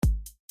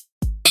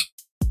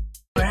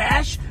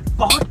Crash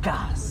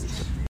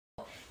Podcast.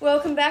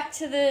 Welcome back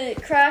to the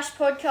Crash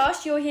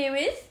Podcast. You're here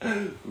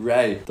with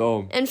Ray,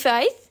 Dom, and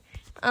Faith.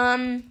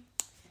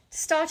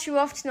 Start you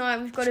off tonight.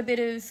 We've got a bit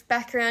of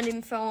background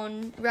info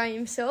on Ray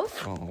himself.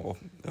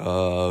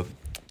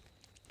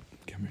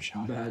 give me a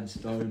shot. Mad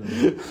stoner.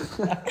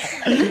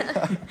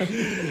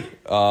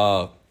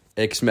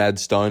 Ex-mad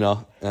stoner,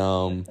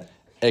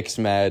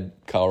 ex-mad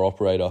car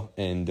operator,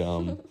 and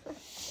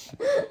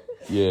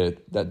yeah,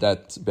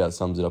 that about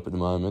sums it up at the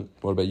moment.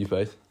 What about you,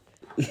 Faith?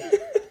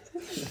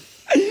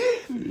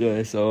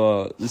 Yeah,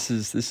 so this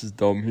is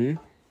Dom here.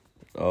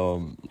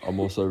 I'm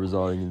also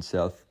residing in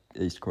South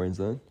East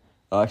Queensland.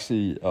 I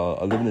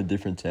live in a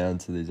different town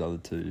to these other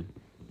two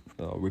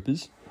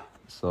whippers.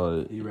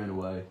 So You ran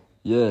away.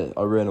 yeah,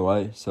 I ran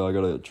away, so I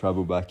got to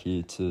travel back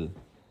here to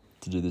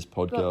do this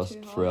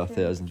podcast for our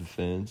thousands of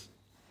fans.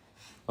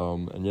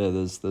 And yeah,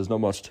 there's not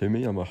much to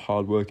me. I'm a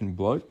hard-working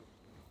bloke.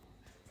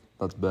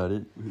 That's about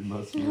it. With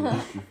muscle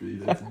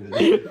dystrophy, that's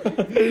about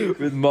it.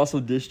 With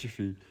muscle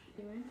dystrophy.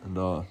 And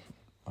I'll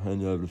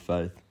hand you over to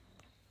Faith.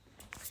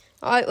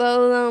 Alright,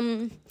 well,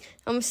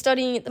 I'm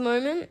studying at the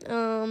moment.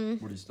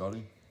 What are you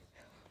studying?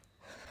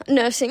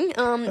 Nursing.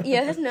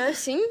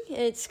 Nursing.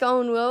 It's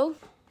going well.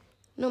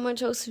 Not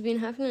much else has been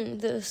happening.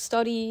 The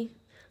study,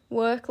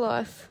 work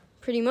life,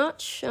 pretty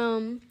much.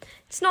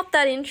 It's not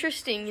that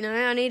interesting, you know.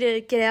 I need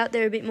to get out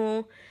there a bit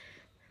more.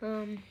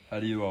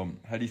 How do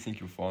you think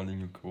you're finding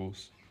your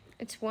course?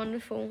 It's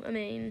wonderful. I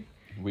mean,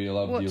 We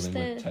love What's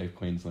dealing with there? TAFE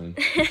Queensland.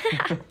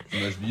 It's the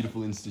most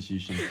beautiful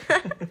institution.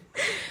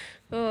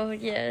 oh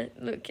yeah.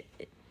 Look,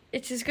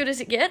 it's as good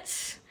as it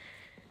gets.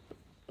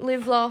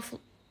 Live, laugh,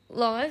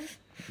 live.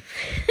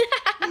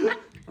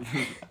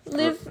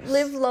 live,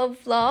 love,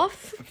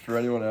 laugh. For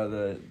anyone out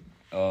there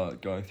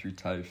going through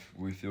TAFE,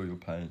 we feel your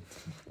pain.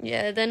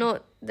 Yeah, they're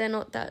not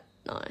that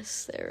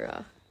nice. They're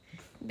a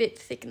bit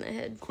thick in the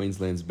head.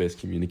 Queensland's best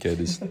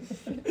communicators.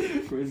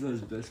 Queensland's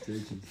best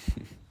teachers.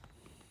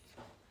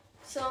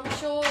 So I'm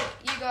sure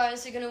you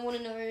guys are going to want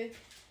to know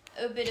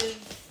a bit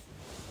of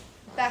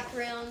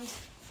background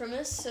from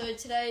us. So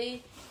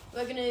today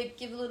we're going to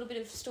give a little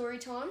bit of story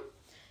time.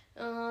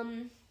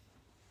 One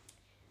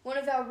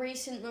of our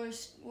recent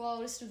most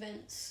wildest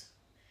events.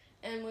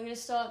 And we're going to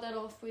start that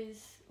off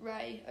with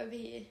Ray over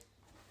here.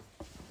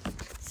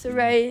 So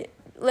Ray,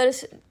 let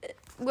us...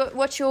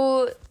 What's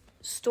your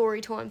story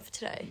time for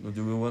today?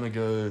 Do we want to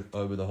go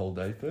over the whole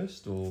day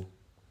first, or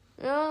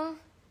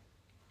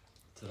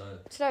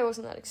Today.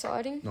 Wasn't that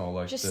exciting. no?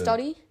 Like Just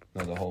study.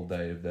 No, the whole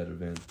day of that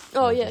event.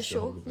 Oh Not yeah, just the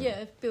sure. whole event.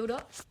 Yeah, build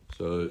up.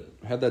 So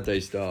how'd that day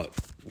start?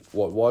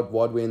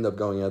 Why'd we end up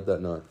going out that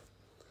night?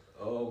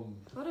 I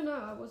don't know.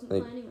 I wasn't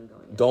Like, planning on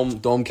going.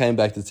 Dom came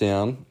back to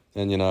town,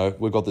 and you know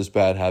we've got this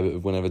bad habit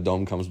of whenever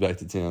Dom comes back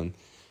to town,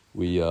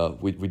 we go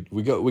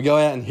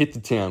out and hit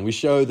the town. We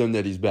show them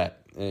that he's back,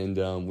 and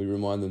we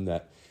remind them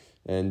that.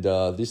 And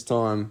this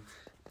time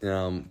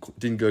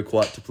didn't go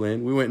quite to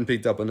plan. We went and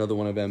picked up another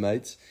one of our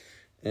mates,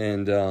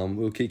 and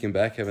we were kicking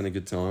back, having a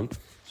good time.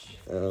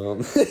 Shout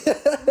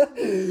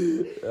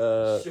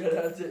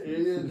out to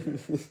Ian.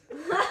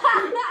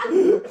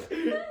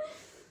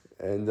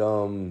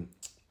 And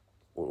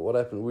what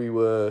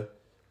happened?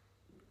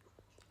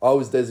 I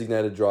was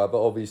designated driver,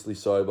 obviously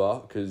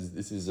sober, because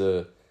this is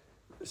a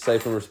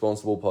safe and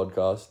responsible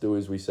podcast. Do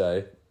as we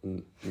say,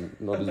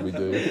 not as we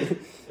do.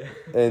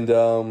 And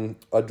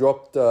I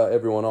dropped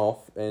everyone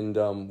off,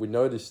 and we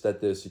noticed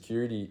that there was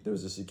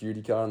a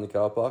security car in the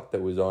car park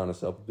that was eyeing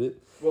us up a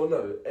bit. Well,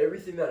 no,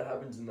 everything that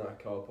happens in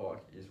that car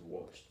park is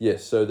watched.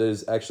 Yes, so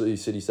there's actually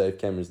city safe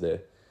cameras there,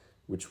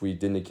 which we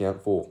didn't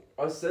account for.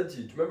 I said to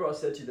you, do you remember I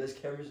said to you, there's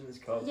cameras in this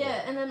car park?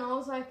 Yeah, and then I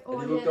was like, oh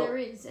And you yeah, looked up- there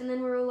is. And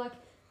then we're all like,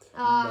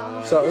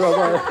 No. So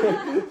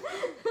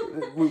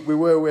we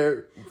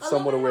were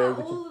somewhat aware of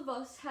the. all of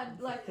us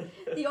had like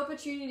the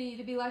opportunity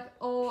to be like,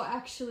 oh,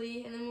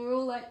 actually, and then we were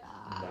all like,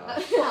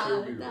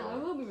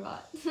 we'll be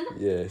right.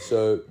 Yeah,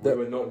 so We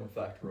were not in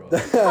fact right.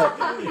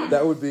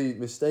 that would be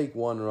mistake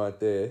one right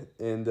there.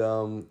 And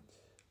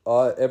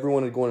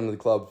everyone had gone into the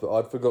club.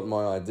 I'd forgotten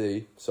my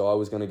ID, so I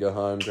was going to go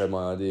home, grab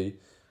my ID.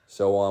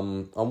 So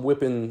I'm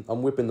whipping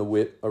the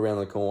whip around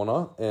the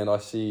corner, and I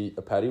see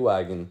a paddy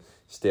wagon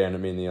staring at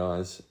me in the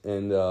eyes,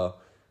 and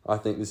I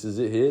think this is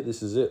it here.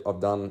 This is it. I've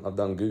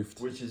done goofed.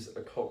 Which is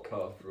a cop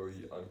car for all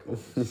you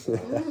unconscious.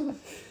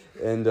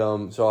 And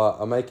so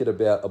I make it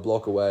about a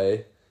block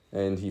away,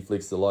 and he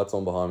flicks the lights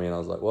on behind me, and I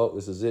was like, well,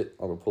 this is it.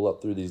 I'm gonna pull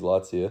up through these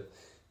lights here,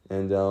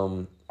 and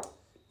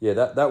yeah,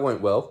 that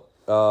went well.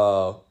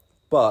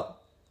 But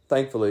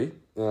thankfully,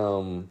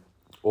 all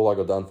I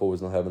got done for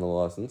was not having a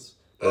license.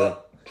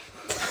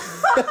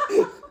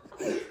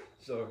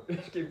 So,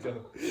 keep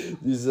going.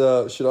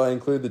 Should I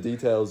include the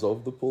details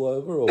of the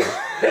pullover, or?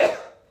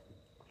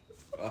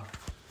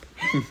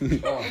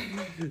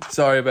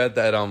 Sorry about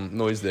that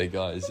noise there,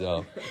 guys.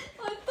 I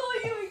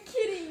thought you were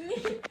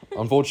kidding.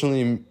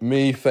 Unfortunately,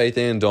 me, Faith,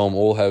 and Dom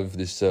all have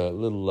this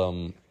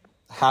little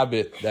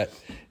habit that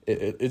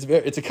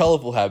it's a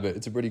colourful habit.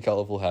 It's a pretty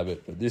colourful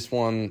habit. But this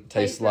one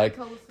tastes like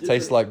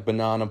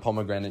banana,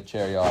 pomegranate,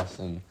 cherry ice,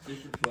 and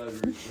Different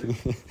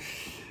flavours.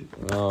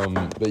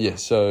 but yeah.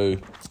 So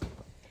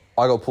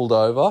I got pulled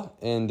over,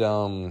 and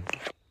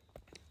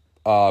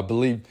I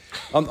believe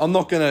I'm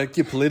not gonna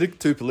get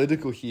too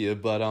political here,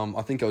 but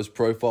I think I was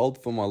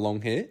profiled for my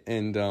long hair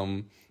and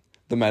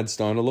the mad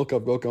stoner look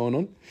I've got going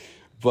on.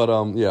 But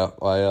yeah,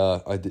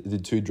 I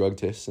did 2 drug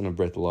tests and a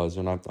breathalyzer,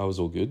 and I was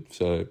all good.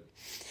 So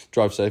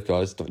drive safe,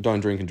 guys.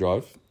 Don't drink and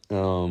drive.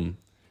 And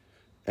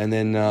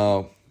then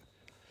I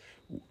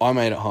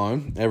made it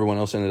home. Everyone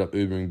else ended up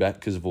Ubering back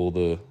because of all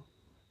the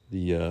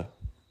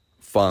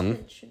fun,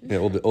 tension.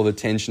 all the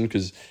tension,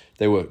 because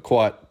they were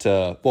quite.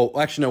 Well,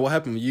 actually, no. What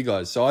happened with you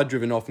guys? So I'd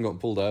driven off and got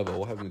pulled over.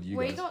 What happened with you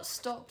guys? We got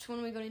stopped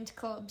when we got into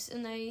clubs,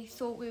 and they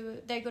thought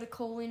they got a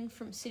call in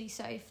from City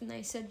Safe, and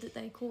they said that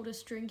they caught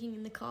us drinking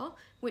in the car,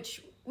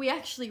 which we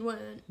actually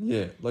weren't.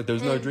 Yeah, like there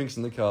was no drinks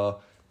in the car.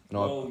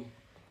 Well,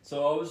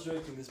 so I was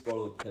drinking this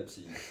bottle of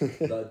Pepsi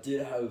that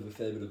did have a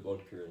fair bit of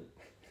vodka in it,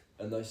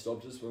 and they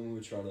stopped us when we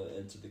were trying to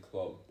enter the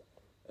club,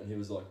 and he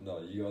was like,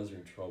 "No, you guys are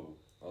in trouble."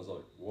 I was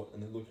like, "What?"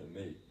 And they're looking at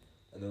me,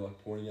 and they're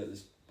like pointing at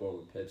this bottle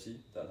of Pepsi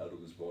that had all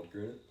this vodka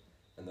in it,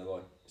 and they're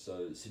like,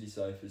 "So City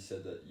Safe has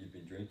said that you've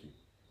been drinking,"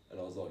 and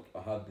I was like,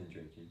 "I have been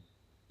drinking.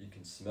 You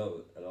can smell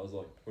it," and I was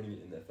like putting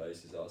it in their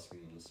faces,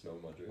 asking them to smell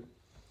my drink,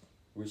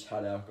 which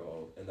had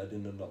alcohol, and they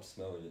didn't end up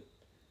smelling it.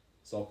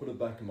 So I put it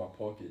back in my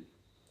pocket,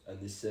 and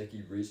this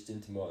Seki reached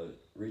into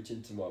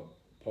my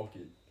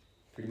pocket,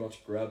 pretty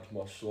much grabbed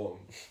my schlong,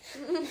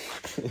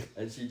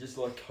 and she just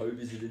like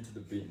covers it into the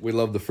bin. We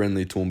love the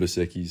friendly Toowoomba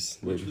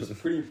Sekis. Which was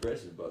pretty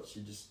impressive, but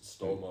she just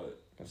stole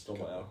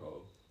my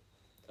alcohol,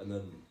 and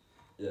then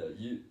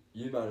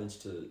you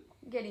managed to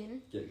Get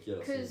in. get us in.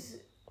 Because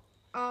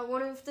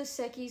one of the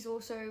Sekis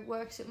also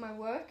works at my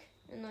work,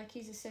 and like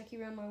he's a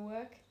Seki around my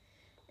work,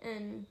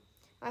 and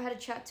I had a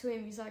chat to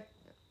him. He's like,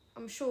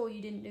 "I'm sure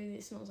you didn't do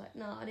this," and I was like,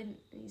 "Nah, I didn't."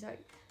 And he's like,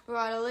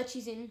 "Alright, I'll let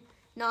you in."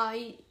 Nah,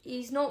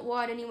 he's not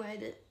white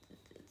anyway.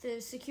 The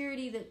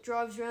security that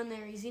drives around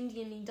there, he's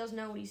Indian. He doesn't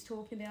know what he's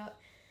talking about.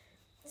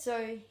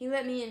 So he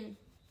let me in.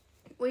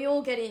 We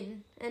all get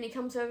in, and he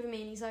comes over to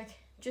me and he's like,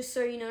 "Just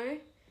so you know,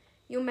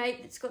 your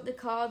mate that's got the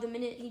car, the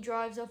minute he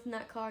drives off in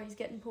that car, he's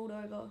getting pulled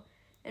over."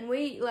 And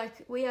we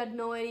had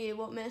no idea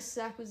what mess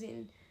Zach was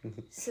in.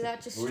 So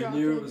that just struck. We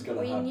knew it was going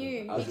to happen. We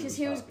knew, because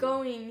he was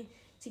going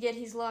to get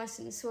his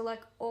license. So we're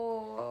like,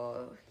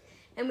 oh.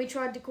 And we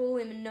tried to call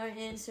him and no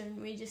answer,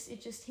 and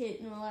it just hit,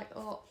 and we're like,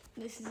 oh,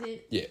 this is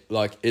it. Yeah,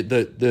 like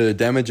the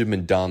damage had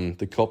been done.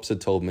 The cops had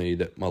told me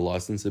that my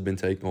license had been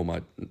taken, or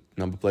my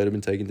number plate had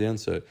been taken down.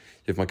 So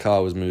if my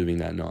car was moving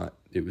that night,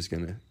 it was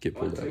gonna get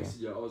pulled over. I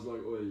was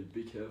like, "Oh,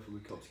 be careful! The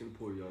cops gonna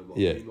pull you over."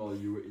 Yeah. Meanwhile,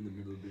 you were in the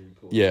middle of being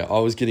pulled. Yeah, I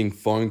was getting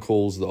phone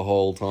calls the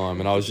whole time,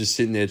 and I was just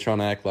sitting there trying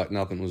to act like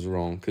nothing was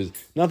wrong, because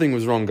nothing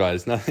was wrong,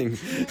 guys. Nothing.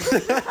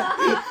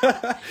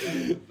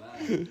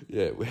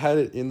 Yeah, we had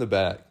it in the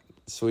back.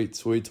 Sweet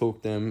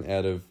talked them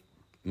out of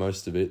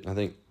most of it. I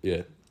think,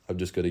 yeah, I've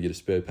just got to get a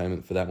spare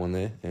payment for that one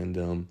there.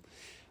 And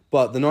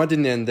but the night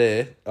didn't end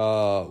there.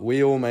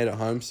 We all made it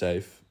home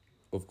safe,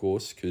 of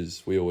course,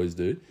 because we always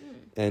do.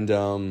 And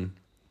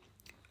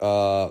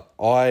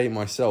I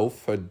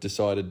myself had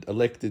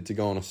elected to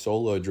go on a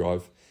solo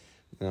drive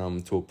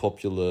to a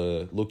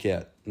popular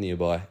lookout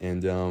nearby.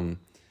 And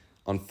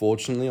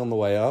unfortunately, on the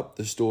way up,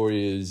 the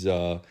story is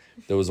there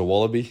was a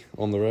wallaby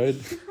on the road.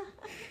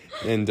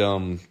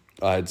 And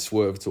I had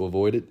swerved to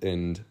avoid it,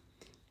 and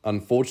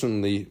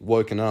unfortunately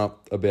woken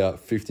up about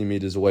 50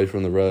 metres away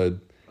from the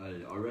road.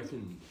 Hey, I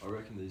reckon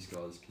these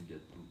guys can get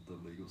the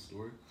legal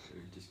story. So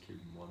you just keep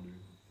wondering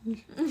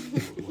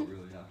what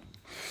really happened.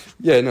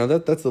 Yeah, no,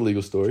 that's the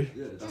legal story.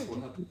 Yeah, that's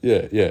what happened.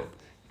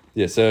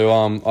 Yeah. So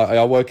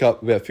I woke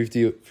up about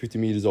 50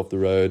 metres off the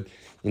road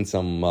in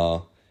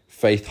some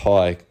faith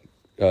high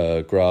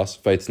grass.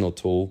 Faith's not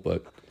tall,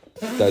 but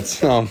that's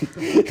something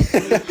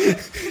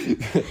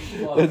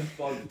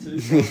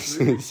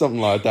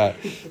like that.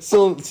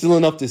 Still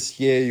enough to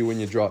scare you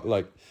when you drive.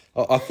 Like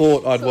I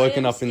thought I'd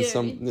woken up in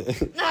some.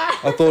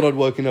 I thought I'd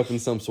woken up in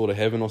some sort of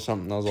heaven or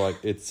something. I was like,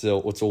 it's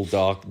all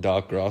dark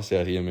grass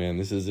out here, man.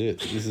 This is it.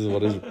 This is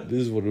what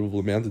it will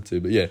amounted to.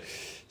 But yeah,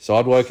 so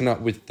I'd woken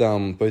up with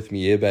both my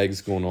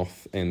airbags going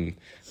off and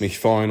my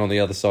phone on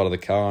the other side of the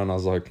car, and I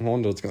was like, I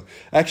wonder what's going.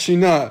 Actually,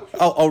 no.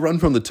 I'll run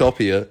from the top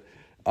here.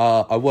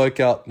 I woke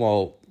up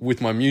with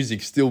my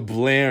music still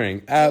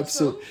blaring.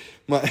 Absolutely,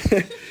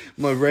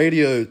 my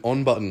radio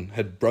on button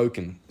had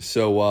broken,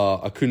 so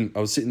I couldn't. I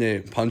was sitting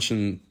there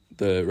punching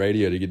the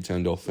radio to get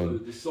turned off. And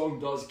so the song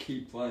does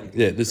keep playing.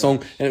 Yeah, the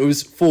song, and it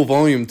was full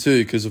volume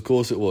too, because of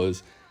course it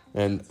was.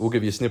 And we'll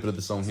give you a snippet of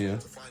the song here.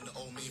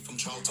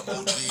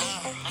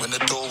 When the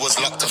door was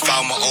locked, I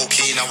found my old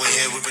key. Now we're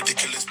here with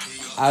ridiculous.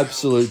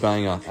 Absolute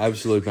banger. What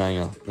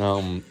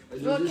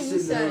can you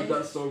say?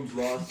 That song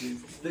blasting,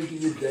 thinking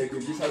you're dead,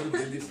 we just had the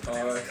biggest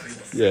car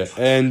accident. Yeah,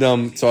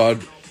 and so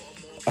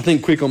I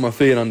think quick on my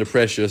feet under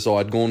pressure, so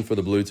I'd gone for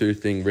the Bluetooth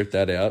thing, ripped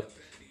that out,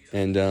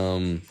 and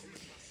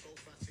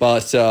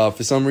but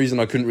for some reason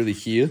I couldn't really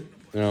hear.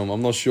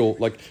 I'm not sure.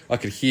 Like I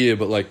could hear,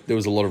 but like there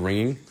was a lot of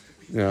ringing,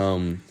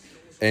 and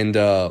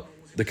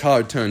the car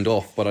had turned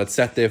off. But I'd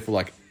sat there for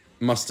like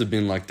must have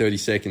been like 30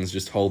 seconds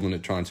just holding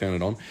it, trying to turn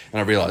it on, and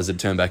I realised it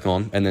turned back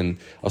on. And then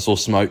I saw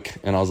smoke,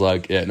 and I was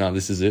like, yeah, no,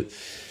 this is it.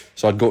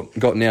 So I'd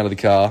gotten out of the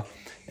car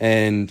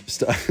and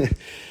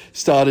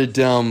started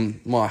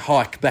my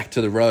hike back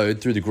to the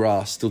road through the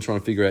grass, still trying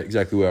to figure out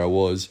exactly where I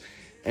was.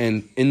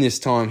 And in this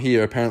time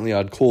here, apparently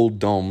I'd called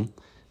Dom,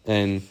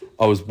 and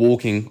I was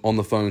walking on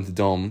the phone to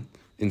Dom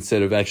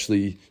instead of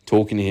actually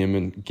talking to him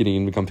and getting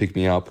him to come pick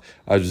me up.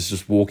 I was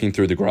just walking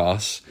through the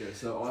grass. Yeah,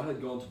 so I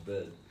had gone to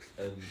bed,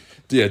 and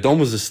yeah, Dom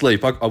was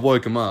asleep. I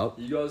woke him up.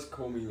 You guys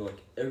call me like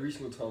every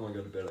single time I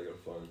go to bed. I got a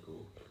phone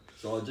call.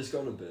 So I just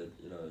gone to bed.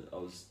 You know, I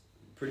was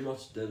pretty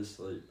much dead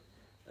asleep.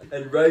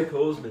 And Ray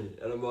calls me,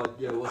 and I'm like,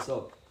 yeah, what's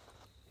up?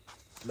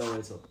 No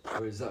answer.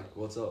 Wait, Zach,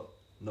 what's up?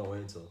 No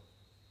answer.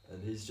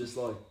 And he's just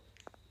like,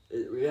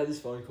 we had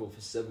this phone call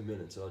for 7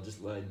 minutes, and I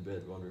just lay in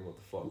bed wondering what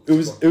the fuck.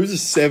 It was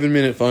a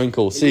 7-minute phone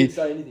call. He See, didn't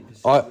say anything for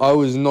 7 I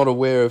was not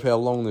aware of how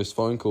long this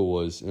phone call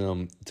was.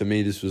 To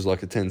me, this was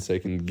like a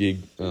 10-second gig.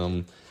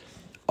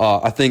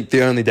 I think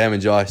the only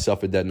damage I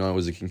suffered that night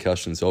was a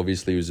concussion, so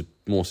obviously it was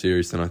more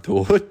serious than I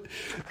thought,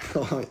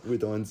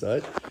 with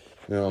hindsight.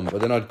 But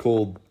then I'd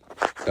called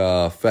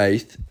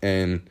Faith,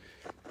 and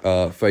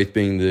Faith,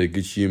 being the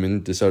good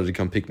human, decided to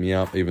come pick me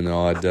up, even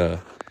though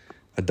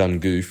I'd done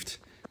goofed.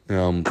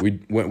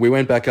 We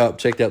went back up,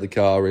 checked out the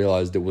car,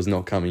 realised it was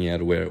not coming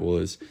out of where it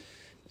was,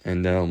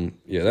 and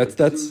yeah, that's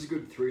It was a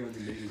good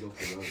 300 metres off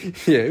the road.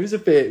 yeah, it was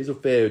a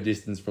fair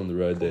distance from the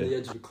road there. On the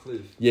edge of a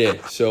cliff.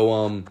 Yeah, so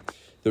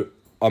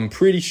I'm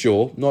pretty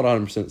sure, not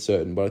 100%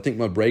 certain, but I think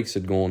my brakes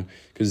had gone,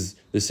 because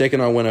the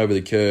second I went over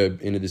the curb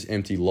into this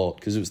empty lot,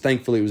 because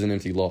thankfully it was an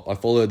empty lot, I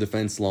followed the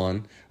fence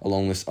line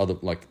along this other,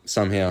 like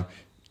somehow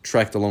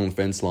tracked along the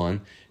fence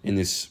line in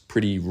this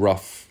pretty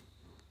rough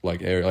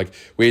like area. Like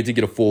we had to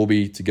get a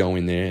 4B to go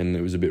in there, and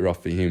it was a bit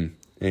rough for him.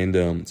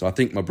 And so I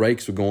think my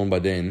brakes were gone by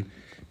then,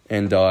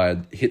 and I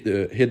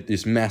hit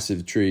this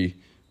massive tree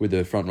with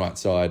the front right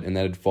side, and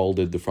that had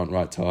folded the front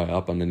right tyre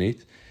up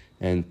underneath.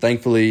 And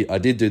thankfully, I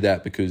did do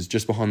that, because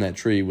just behind that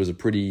tree was a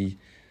pretty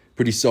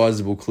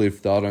sizable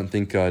cliff that I don't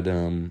think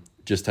I'd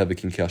just have a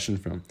concussion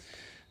from.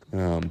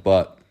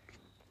 But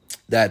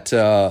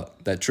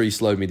that tree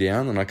slowed me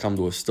down, and I come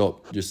to a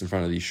stop just in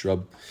front of this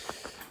shrub.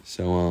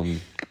 So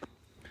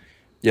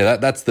yeah,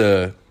 that's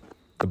the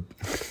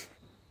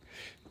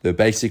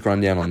basic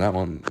rundown on that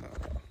one.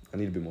 I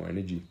need a bit more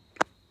energy.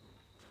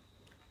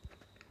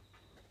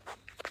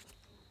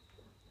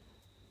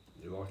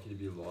 Lucky to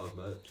be alive,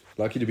 mate.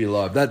 Lucky to be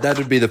alive. That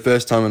would be the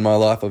first time in my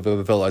life I've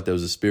ever felt like there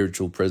was a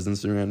spiritual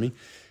presence around me.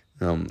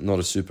 Not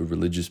a super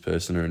religious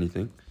person or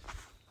anything,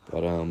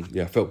 but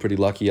yeah, I felt pretty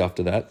lucky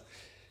after that.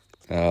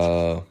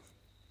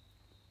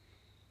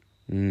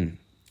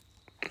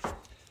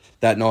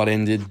 That night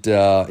ended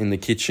in the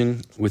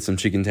kitchen with some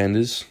chicken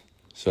tenders.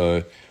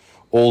 So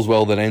all's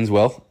well that ends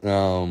well.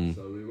 So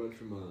we went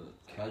from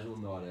a casual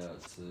night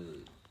out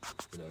to,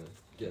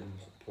 getting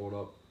pulled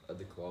up at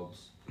the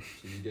clubs.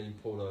 So you're getting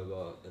pulled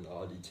over and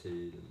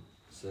RDT'd and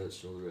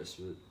searched and all the rest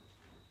of it.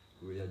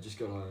 We had just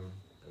got home,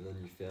 and then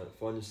you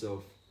find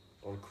yourself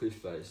on a cliff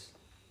face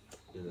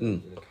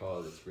in a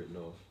car that's written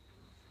off.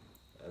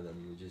 And then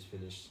we just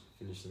finished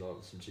the night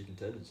with some chicken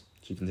tenders.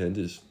 Chicken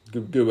tenders.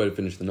 Good way to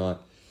finish the night.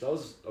 That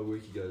was a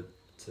week ago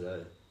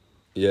today.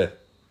 Yeah.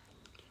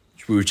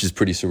 Which is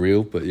pretty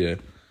surreal, but yeah.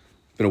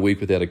 Been a week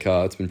without a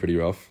car. It's been pretty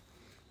rough.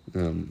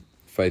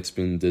 Faith's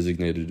been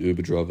designated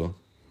Uber driver.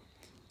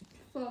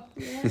 Fuck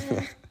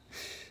yeah.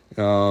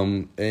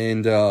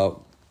 And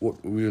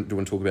what do we want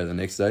to talk about the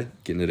next day?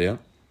 Getting it out.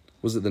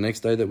 Was it the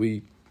next day that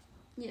we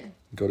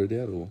got it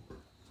out, or?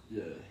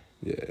 Yeah.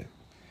 Yeah.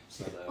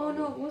 Sunday. Oh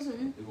no, it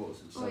wasn't. It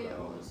was. Oh yeah, it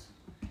was.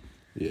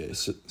 Yeah.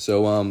 So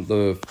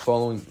the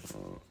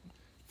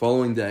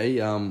following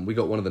day, we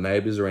got one of the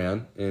neighbours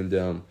around,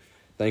 and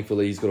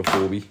thankfully he's got a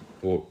 4B,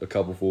 or a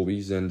couple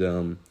 4Bs,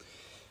 and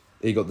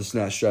he got the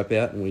snatch strap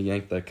out, and we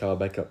yanked that car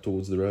back up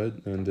towards the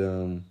road,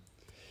 and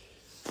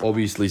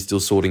obviously still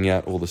sorting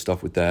out all the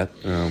stuff with that.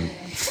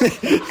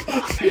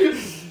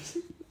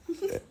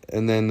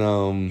 And then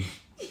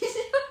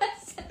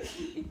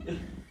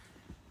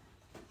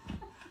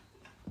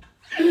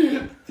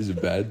is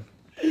it bad?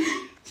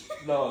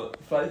 No,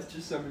 Faith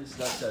just sent me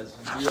Snapchats.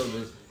 Be on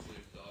this.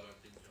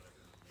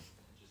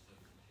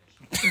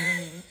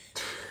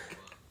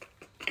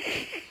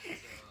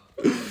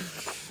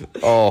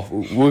 Oh,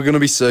 we're going to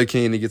be so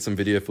keen to get some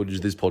video footage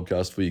of this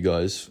podcast for you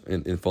guys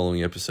in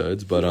following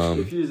episodes, but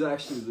if you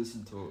actually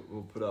listen to it,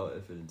 we'll put our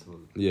effort into it.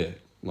 Yeah,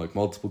 like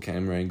multiple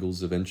camera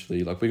angles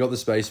eventually. Like we got the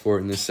space for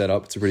it in this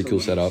setup. It's a pretty cool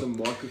setup. Some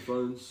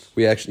microphones.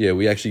 We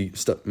actually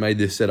made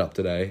this setup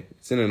today.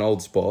 It's in an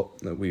old spot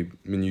that we've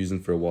been using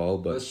for a while,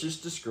 but let's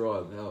just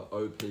describe how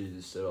OP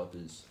this setup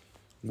is.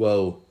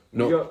 Well,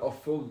 we got a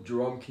full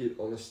drum kit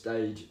on a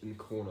stage in the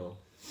corner.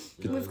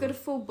 We've got a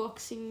full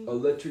boxing.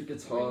 Electric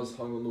guitars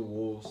hung on the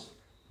walls,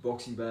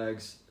 boxing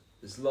bags,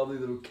 this lovely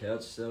little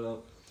couch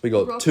setup. We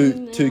got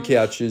Rocking two lounge.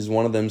 couches.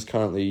 One of them's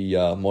currently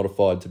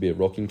modified to be a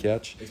rocking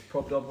couch. It's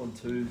propped up on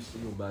 2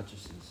 single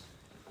mattresses.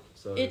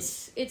 So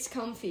It's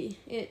comfy.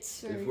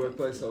 It's very if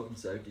workplace comfy. health and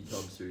safety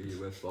comes through here,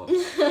 we're fucked.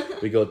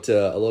 We got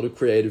a lot of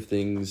creative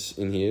things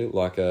in here,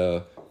 like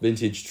a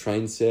vintage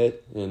train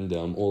set and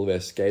all of our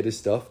skater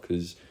stuff,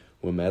 because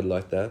we're mad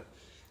like that.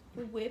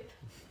 A whip.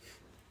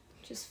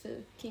 Just for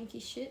kinky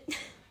shit.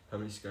 How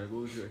many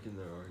skateboards do you reckon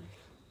there are?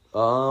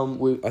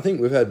 I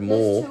think we've had There's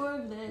more. 2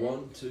 over there.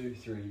 1, 2,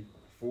 3,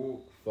 4,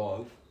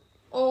 5.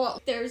 Oh,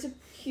 there's a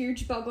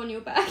huge bug on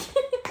your back.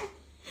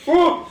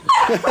 Oh,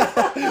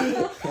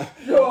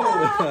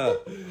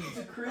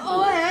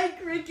 I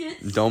hate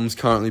crickets. Dom's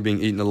currently being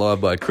eaten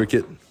alive by a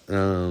cricket.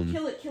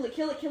 Kill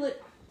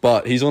it.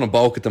 But he's on a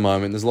bulk at the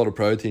moment. There's a lot of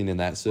protein in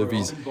that. So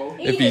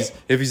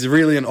if he's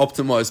really an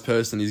optimized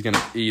person, he's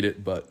gonna eat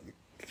it. But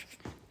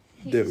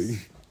there we.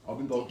 I've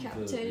been bulking for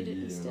a Decapitated it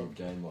year instead. and I've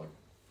gained like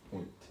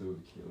 0.2 of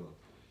a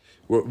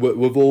kilo.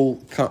 We've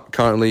all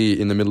currently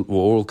in the middle. We're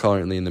all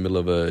currently in the middle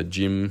of a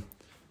gym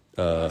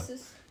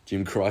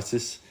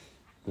crisis.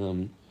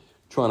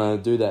 Trying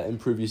to do that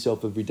improve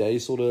yourself every day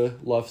sort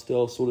of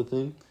lifestyle sort of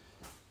thing.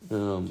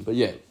 But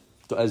yeah,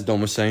 as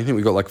Dom was saying, I think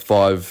we got like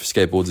 5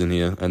 skateboards in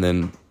here, and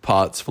then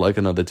parts for like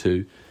another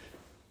 2,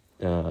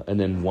 and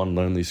then 1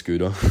 lonely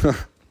scooter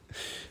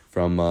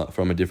from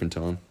a different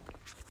time.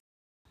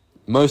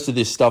 Most of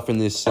this stuff in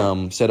this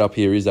setup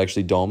here is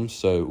actually Dom's,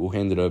 so we'll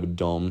hand it over to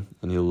Dom,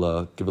 and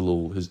he'll give a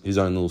little his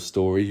own little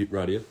story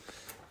right here.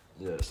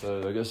 Yeah,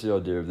 so I guess the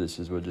idea of this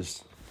is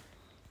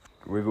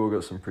we've all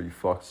got some pretty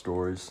fucked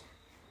stories.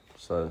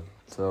 So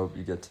to help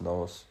you get to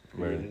know us,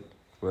 we're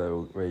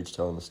each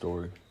telling a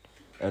story.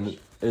 And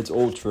it's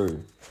all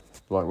true.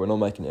 Like, we're not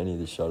making any of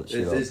this shit up.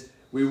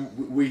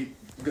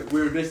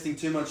 We're investing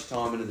too much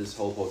time into this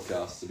whole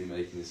podcast to be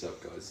making this up,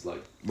 guys.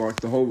 Like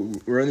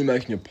We're only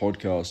making a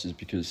podcast is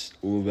because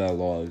all of our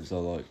lives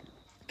are, like,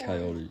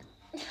 chaotic.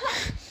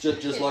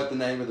 just like the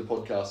name of the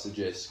podcast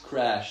suggests,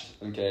 crashed,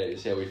 okay,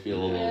 is how we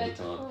feel all the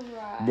time.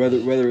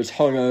 Right. Whether it's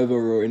hungover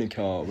or in a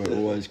car, we're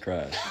always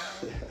crashed.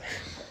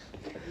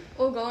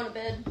 Or going to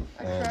bed.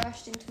 I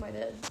crashed into my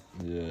bed.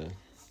 Yeah.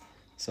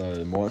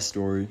 So my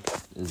story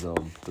is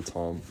the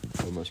time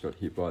I almost got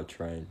hit by a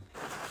train.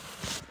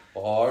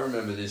 Oh, I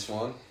remember this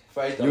one.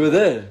 Faith, You were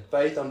there?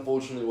 Faith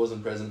unfortunately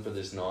wasn't present for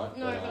this night.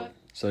 No, but, no.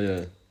 So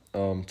yeah,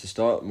 to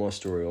start my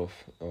story off,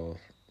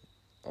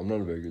 I'm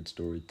not a very good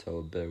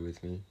storyteller, bear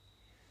with me.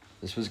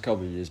 This was a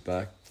couple of years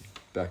back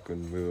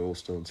when we were all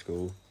still in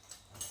school.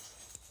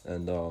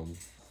 And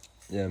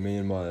yeah, me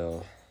and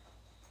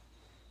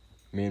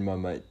my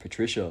mate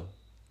Patricia,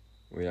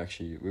 we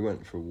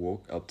went for a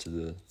walk up to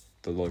the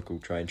local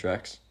train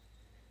tracks,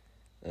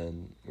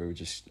 and we were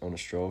just on a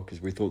stroll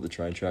because we thought the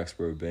train tracks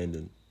were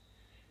abandoned.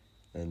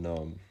 And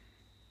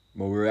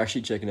we were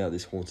actually checking out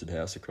this haunted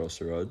house across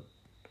the road.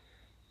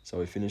 So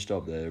we finished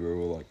up there. We were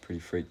all like pretty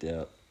freaked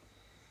out.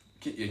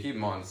 keep in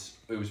mind,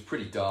 it was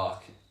pretty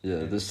dark.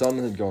 Yeah, the sun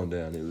had gone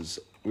down.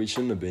 We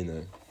shouldn't have been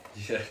there.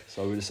 Yeah.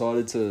 So we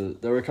decided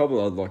there were a couple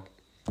of, like,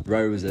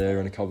 Ray was there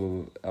and a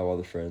couple of our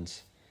other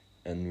friends,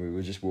 and we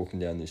were just walking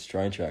down this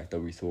train track that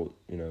we thought,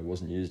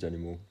 wasn't used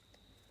anymore.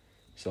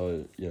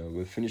 So,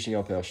 we're finishing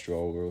up our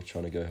stroll, we're all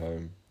trying to go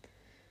home,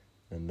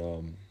 and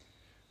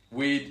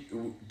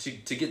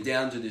to get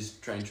down to this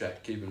train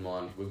track, keep in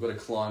mind, we've got to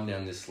climb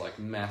down this, like,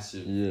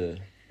 massive,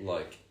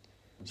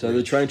 So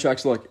the train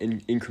track's, like,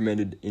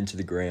 incremented into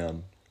the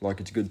ground. Like,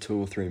 it's a good 2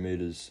 or 3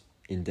 meters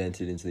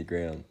indented into the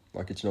ground.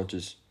 Like, it's not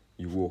just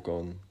you walk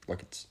on.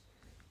 Like,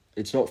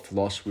 it's not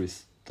flush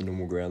with the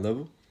normal ground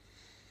level.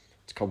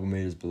 It's a couple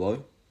meters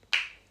below.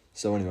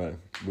 So anyway,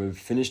 we've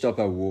finished up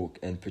our walk,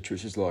 and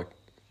Patricia's like,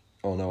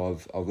 "Oh no,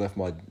 I've left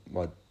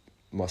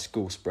my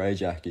school spray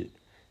jacket,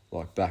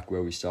 like, back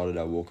where we started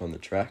our walk on the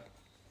track,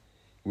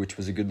 which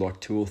was a good, like,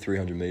 200 or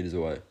 300 meters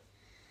away."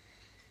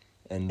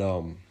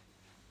 And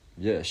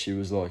yeah, she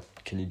was like,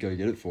 "Can you go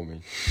get it for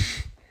me?"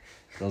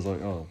 And I was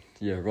like, "Oh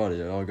yeah, right,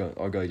 yeah,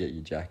 I'll go get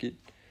your jacket."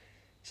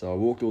 So I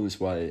walked all this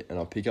way, and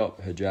I pick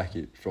up her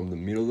jacket from the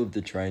middle of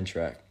the train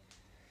track,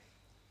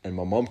 and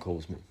my mum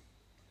calls me,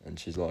 and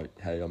she's like,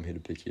 "Hey, I'm here to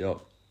pick you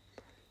up.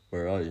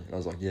 Where are you?" And I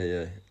was like,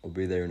 yeah, I'll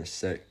be there in a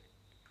sec."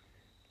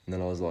 And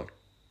then I was like,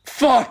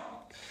 "Fuck!"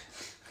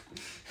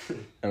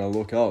 And I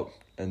look up,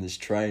 and this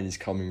train is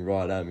coming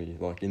right at me,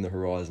 like, in the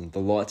horizon. The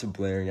lights are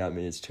blaring at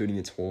me. It's tooting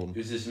its horn. It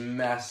was this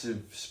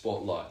massive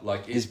spotlight,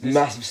 like This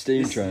massive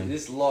steam train.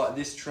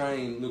 This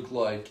train looked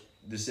like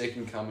the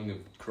second coming of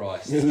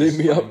Christ. It lit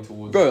me up,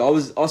 towards bro.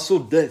 I saw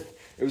death.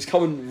 It was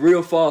coming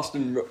real fast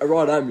and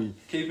right at me.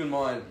 Keep in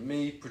mind,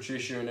 me,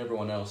 Patricia, and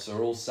everyone else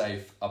are all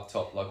safe up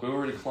top. Like, we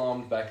already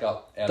climbed back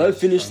up. Don't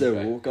finish their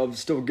walk. I've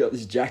still got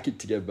this jacket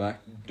to get back.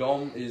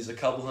 Dom is a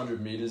couple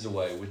hundred meters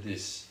away with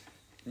this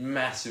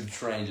massive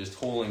train just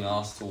hauling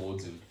ass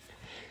towards him.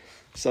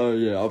 So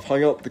yeah, I've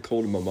hung up the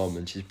call to my mum,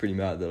 and she's pretty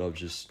mad that I've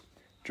just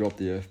dropped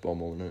the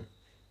F-bomb on her.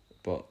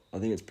 But I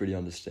think it's pretty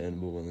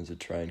understandable when there's a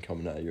train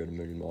coming at you at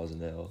 1,000,000 miles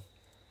an hour.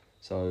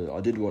 So I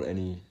did what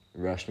any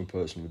rational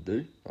person would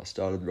do. I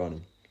started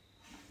running.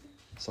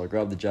 So I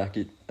grab the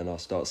jacket and I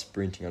start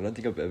sprinting. I don't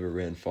think I've ever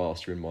ran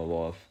faster in my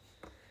life.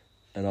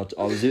 And I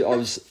was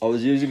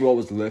using what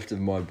was left of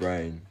my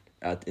brain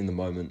in the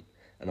moment,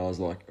 and I was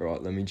like, all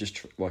right, let me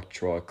just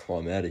try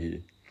climb out of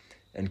here.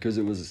 And because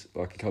it was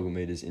like a couple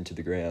meters into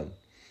the ground,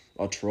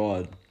 I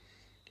tried,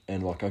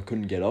 and like I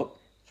couldn't get up.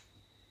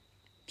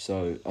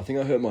 So I think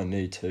I hurt my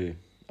knee too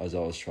as I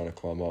was trying to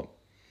climb up.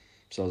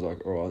 So I was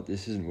like, all right,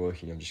 this isn't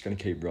working. I'm just gonna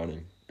keep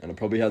running. And I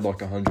probably had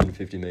like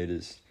 150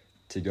 meters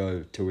to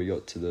go till we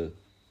got to the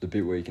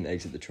bit where you can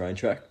exit the train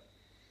track.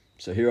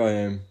 So here I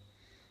am,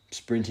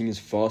 sprinting as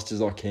fast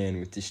as I can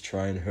with this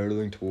train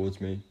hurtling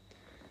towards me.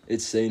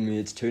 It's seen me,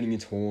 it's tooting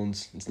its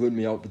horns, it's lit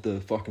me up with the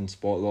fucking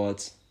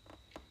spotlights.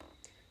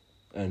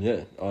 And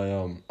yeah,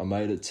 I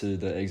made it to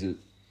the exit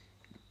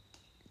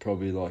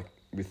probably like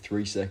with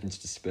 3 seconds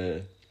to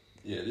spare.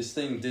 Yeah, this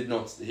thing the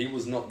train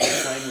was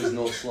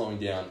not slowing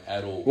down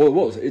at all. Well, it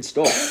was, it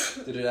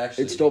stopped. Did it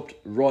actually? It stopped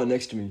right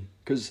next to me,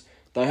 because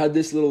they had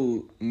this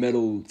little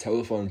metal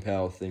telephone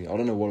power thing, I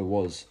don't know what it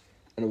was,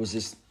 and it was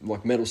this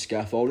like metal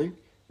scaffolding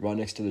right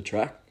next to the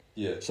track.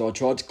 Yeah. So I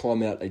tried to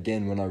climb out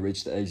again when I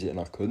reached the exit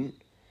and I couldn't.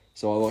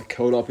 So I like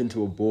curled up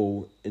into a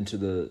ball into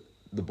the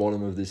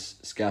bottom of this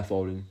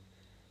scaffolding.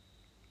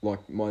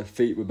 Like my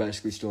feet were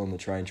basically still on the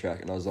train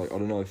track, and I was like, I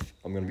don't know if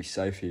I'm going to be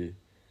safe here.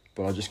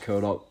 But I just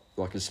curled up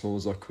like as small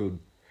as I could,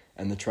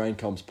 and the train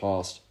comes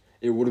past.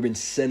 It would have been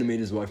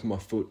centimetres away from my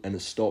foot, and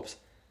it stops.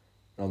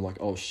 And I'm like,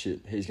 oh shit,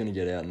 he's going to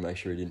get out and make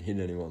sure he didn't hit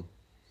anyone.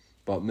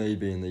 But me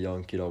being the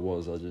young kid I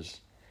was, I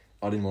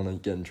didn't want to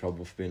get in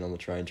trouble for being on the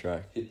train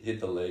track. Hit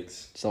the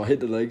legs. So I hit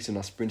the legs and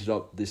I sprinted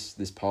up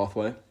this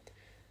pathway,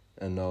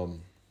 and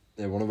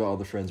one of our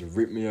other friends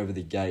ripped me over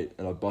the gate,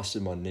 and I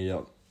busted my knee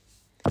up.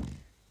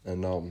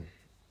 And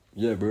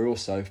we were all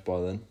safe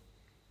by then.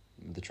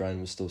 The train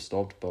was still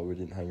stopped, but we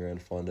didn't hang around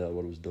to find out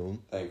what it was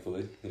doing.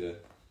 Thankfully, yeah.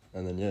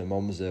 And then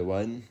Mum was there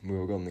waiting. We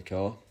all got in the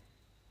car,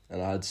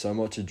 and I had so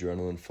much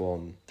adrenaline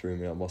flowing through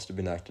me. I must have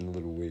been acting a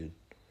little weird.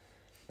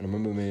 And I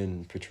remember me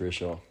and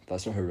Patricia,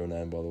 that's not her real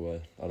name, by the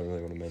way. I don't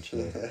really want to mention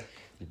it.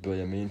 But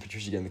yeah, me and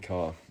Patricia get in the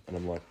car, and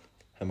I'm like,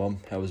 hey Mum,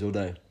 how was your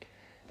day?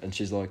 And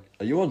she's like,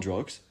 are you on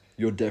drugs?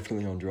 You're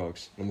definitely on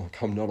drugs. And I'm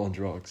like, I'm not on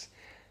drugs.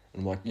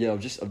 And I'm like, yeah,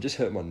 I've just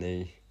hurt my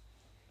knee.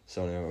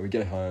 So anyway, we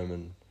get home,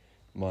 and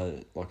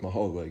my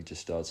whole leg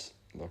just starts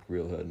like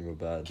real hurting real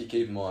bad.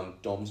 Keep in mind,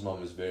 Dom's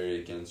mum is very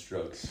against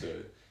drugs, so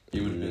he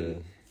would have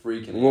been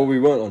freaking out. Well, we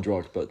weren't on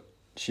drugs, but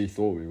she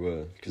thought we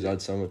were, because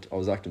I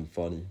was acting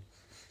funny,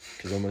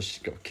 because I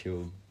almost got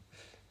killed.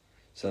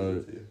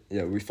 So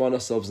yeah, we find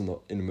ourselves in the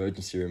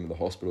emergency room of the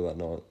hospital that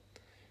night,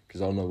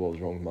 because I don't know what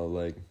was wrong with my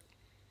leg.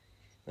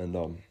 And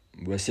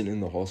we're sitting in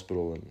the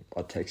hospital, and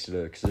I texted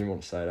her because I didn't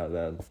want to say it out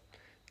loud.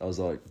 I was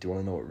like, do you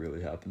want to know what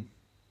really happened?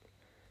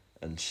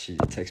 And she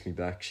texted me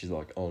back. She's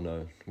like, oh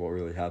no, what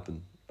really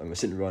happened? And we're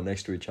sitting right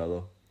next to each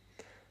other.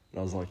 And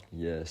I was like,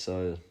 yeah,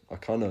 so I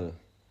kind of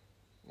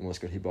almost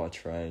got hit by a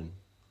train.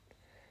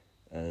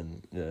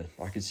 And yeah,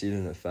 I could see it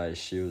in her face.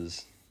 She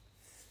must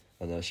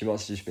have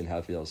just been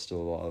happy I was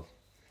still alive.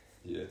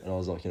 Yeah. And I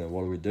was like,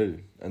 what do we do?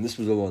 And this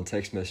was all on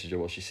text message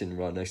while she's sitting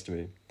right next to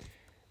me.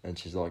 And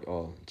she's like,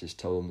 oh, just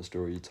tell them the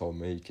story you told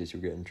me, because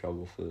you'll get in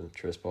trouble for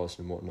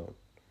trespassing and whatnot.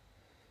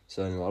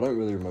 So anyway, I don't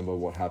really remember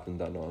what happened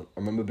that night. I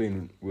remember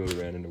being wheeled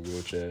around in a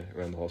wheelchair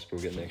around the hospital,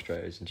 getting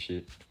x-rays and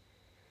shit.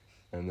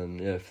 And then,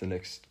 yeah, for the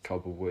next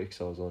couple of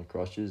weeks, I was on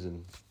crutches,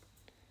 and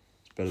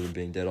it's better than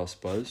being dead, I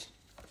suppose.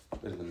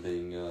 Better than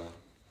being a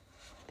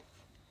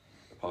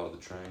part of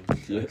the train.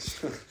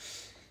 Yes.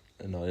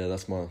 And yeah,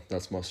 that's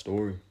my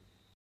story.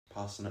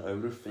 Passing it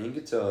over to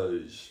Finger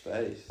Toes,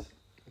 Faith.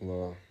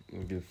 Well,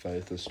 we'll give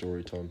Faith a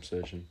story time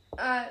session.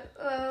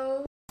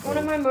 Well, one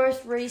of my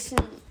most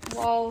recent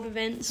wild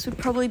events would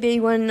probably be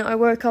when I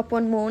woke up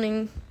one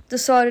morning,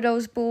 decided I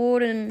was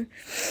bored, and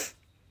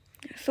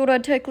thought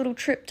I'd take a little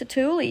trip to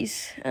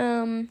Toolies.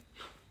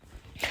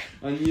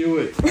 I knew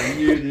it. I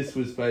knew this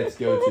was Faith's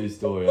go-to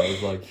story. I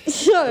was like,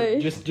 So,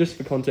 just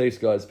for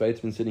context, guys, Faith's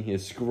been sitting here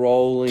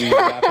scrolling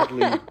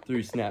rapidly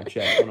through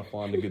Snapchat trying to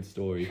find a good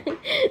story.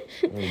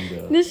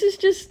 And, this is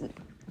just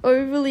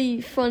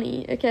overly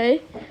funny,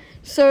 okay?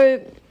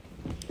 So,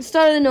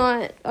 start of the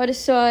night, I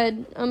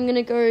decide I'm going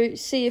to go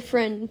see a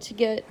friend to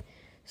get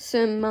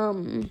some,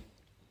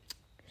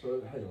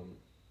 So, hang on.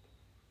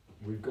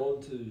 We've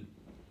gone to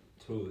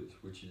Toolies,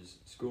 which is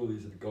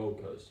schoolies at the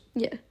Gold Coast.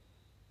 Yeah.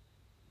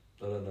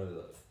 I don't know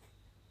that.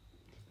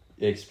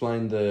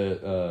 explain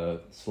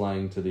the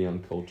slang to the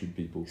uncultured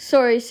people.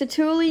 Sorry, so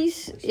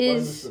Toolies Explain the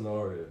is...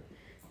 scenario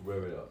where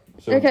we are.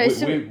 So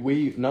Okay,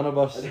 we none of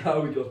us... And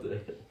how we got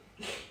there.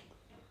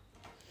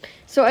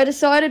 So I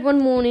decided one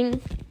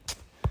morning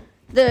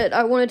that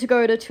I wanted to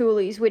go to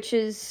Toolies, which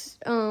is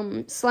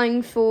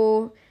slang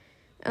for...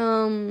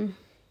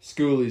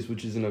 Schoolies,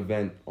 which is an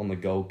event on the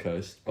Gold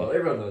Coast. But But,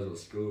 everyone knows what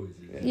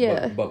schoolies is.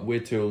 Yeah. But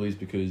we're Toolies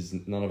because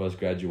none of us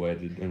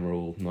graduated and we're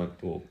all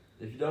well,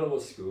 If you don't know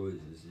what schoolies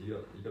is, you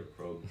got a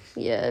problem.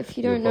 Yeah, if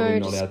you you're don't probably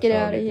know, not our just get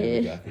out of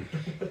target here.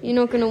 demographic. You're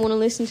not going to want to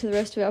listen to the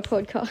rest of our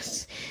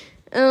podcasts.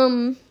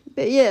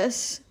 But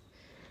yes,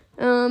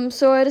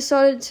 So I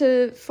decided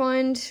to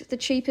find the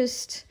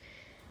cheapest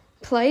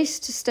place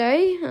to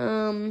stay.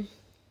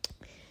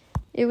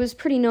 It was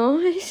pretty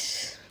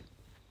nice.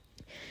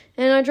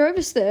 And I drove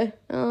us there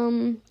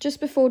just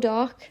before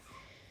dark.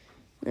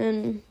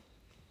 And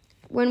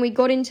when we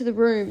got into the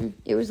room,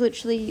 it was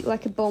literally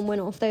like a bomb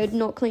went off. They had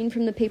not cleaned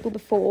from the people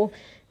before.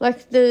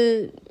 Like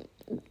the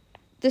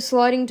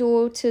sliding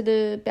door to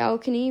the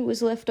balcony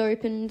was left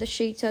open. The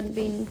sheets hadn't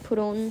been put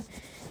on.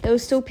 There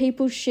was still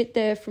people's shit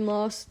there from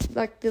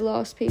the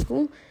last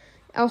people.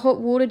 Our hot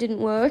water didn't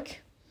work.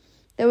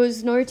 There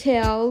was no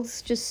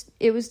towels.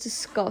 It was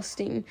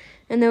disgusting.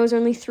 And there was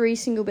only 3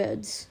 single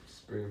beds.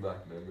 Bring back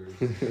memories.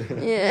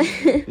 Yeah.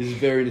 This is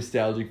very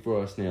nostalgic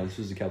for us now. This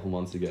was a couple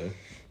months ago.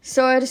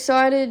 So I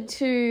decided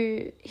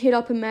to hit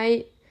up a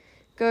mate,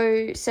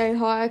 go say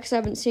hi, because I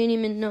haven't seen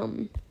him in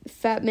a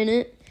fat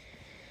minute.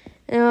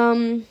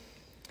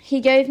 He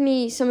gave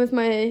me some of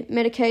my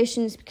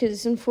medications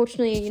because,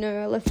 unfortunately,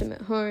 I left them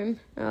at home.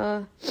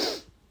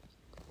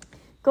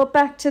 Got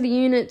back to the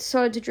unit,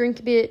 decided to drink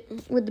a bit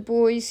with the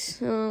boys.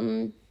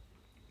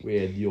 We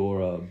had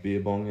your beer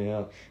bong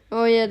out.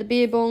 Oh yeah, the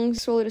beer bong,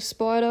 swallowed a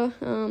spider.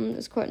 It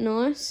was quite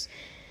nice.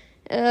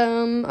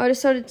 I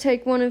decided to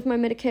take one of my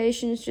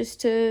medications just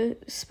to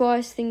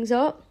spice things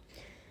up.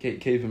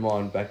 Keep in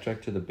mind,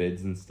 backtrack to the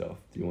beds and stuff.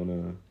 Do you want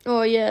to...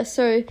 Oh yeah,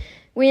 so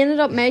we ended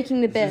up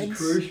making the beds.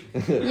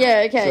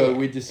 Yeah, okay. So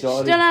we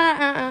decided...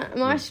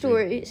 My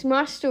story. It's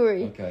my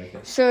story. Okay.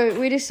 So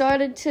we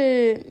decided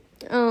to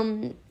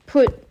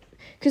put...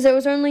 Because there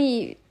was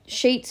only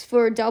sheets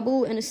for a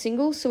double and a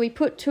single, so we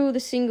put 2 of the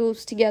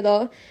singles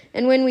together,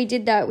 and when we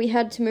did that, we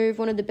had to move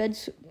one of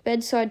the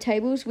bedside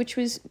tables, which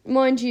was,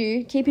 mind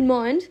you, keep in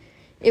mind,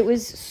 it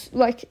was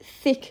like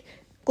thick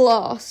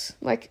glass,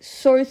 like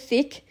so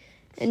thick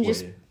and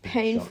just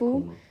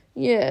painful.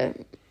 Yeah,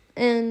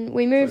 and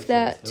we moved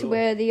that to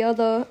where the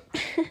other...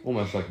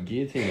 Almost like a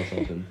guillotine or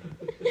something.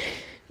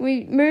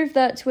 We moved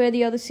that to where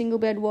the other single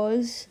bed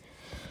was.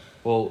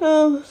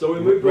 Well, so we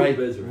moved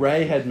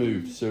Ray had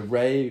moved. So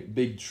Ray,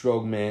 big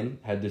strong man,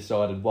 had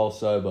decided while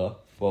sober,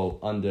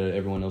 under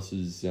everyone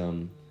else's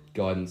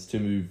guidance, to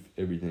move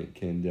everything.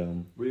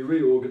 And we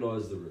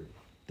reorganised the room.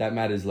 That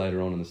matters later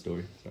on in the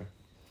story. Sorry.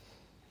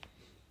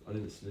 I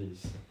didn't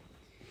sneeze.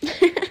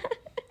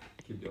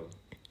 Keep going.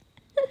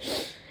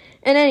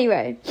 And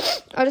anyway,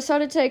 I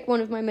decided to take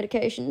one of my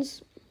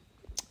medications.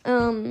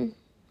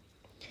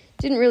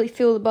 Didn't really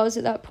feel the buzz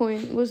at that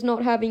point. Was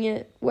not having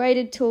it.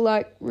 Waited till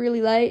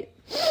really late.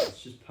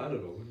 It's just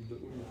Panadol. What are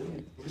you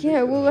doing?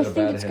 Yeah, well, I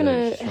think it's going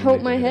to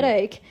help my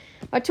headache.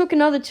 I took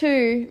another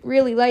 2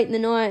 really late in the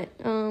night.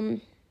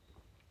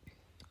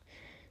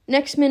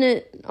 Next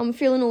minute, I'm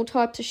feeling all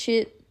types of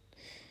shit.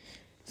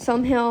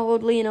 Somehow,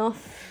 oddly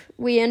enough,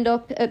 we end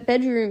up at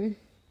bedroom.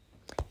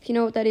 If you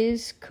know what that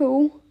is,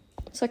 cool.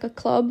 It's like a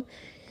club.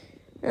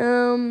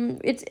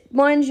 It's,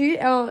 mind you,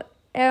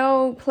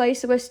 our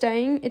place that we're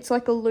staying, it's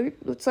like a loop.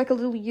 It's like a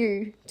little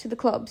U to the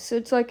club. So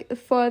it's like a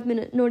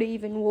 5-minute, not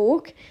even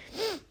walk.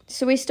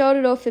 So we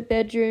started off at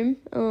bedroom,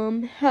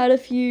 had a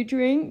few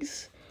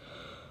drinks.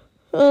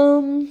 It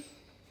was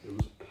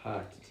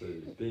packed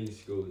too. Being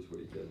schoolies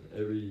weekend.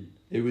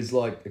 It was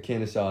like a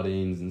can of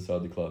sardines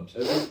inside the clubs.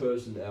 Every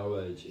person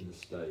our age in the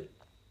state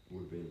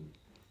would have been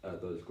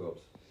at those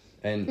clubs.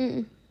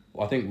 And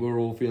I think we're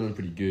all feeling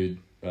pretty good,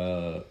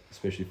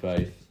 especially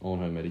Faith on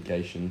her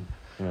medication.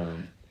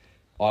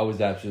 I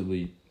was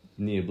absolutely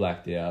near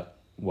blacked out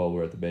while we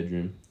were at the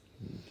bedroom.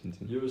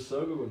 You were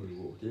sober when we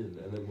walked in,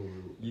 and then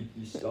when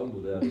you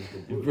stumbled out into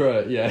the bush.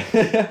 Right,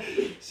 yeah.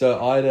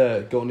 So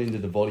I'd gotten into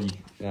the body,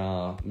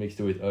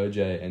 mixed it with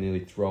OJ, and nearly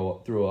threw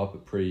up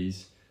at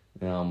Prees.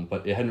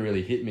 But it hadn't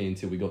really hit me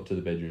until we got to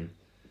the bedroom.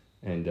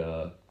 And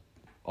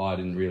I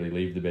didn't really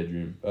leave the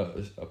bedroom.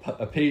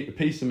 A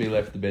piece of me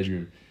left the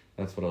bedroom.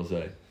 That's what I'll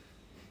say.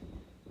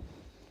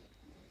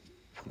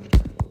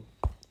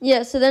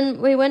 Yeah, so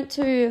then we went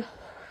to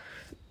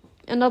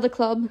another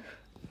club.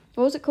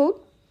 What was it called?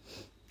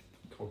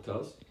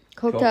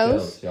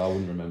 Cocktails. Yeah, I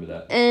wouldn't remember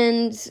that.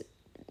 And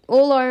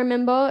all I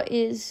remember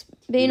is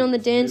being on the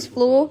dance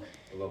floor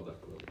I love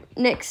that club.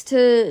 next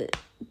to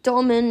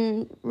Dom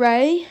and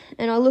Ray,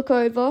 and I look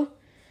over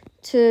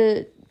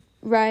to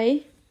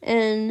Ray,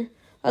 and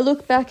I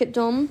look back at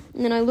Dom,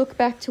 and then I look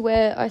back to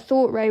where I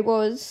thought Ray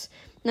was,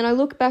 and then I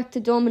look back to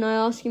Dom and I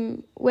ask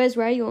him, "Where's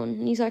Ray on?"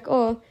 And he's like,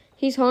 "Oh,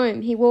 he's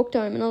home. He walked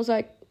home." And I was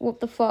like, what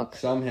the fuck?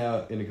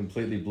 Somehow, in a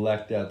completely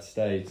blacked out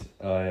state,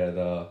 I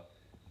had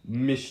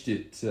missed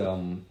it,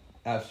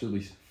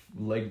 absolutely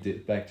legged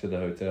it back to the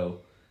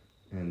hotel,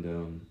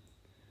 and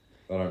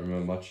I don't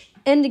remember much.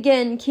 And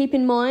again, keep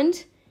in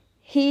mind,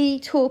 he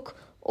took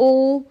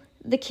all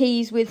the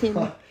keys with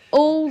him.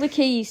 All the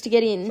keys to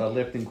get in. So I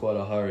left in quite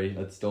a hurry.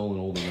 I'd stolen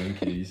all the room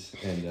keys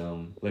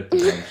and left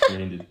him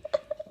stranded.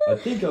 I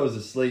think I was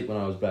asleep when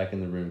I was back in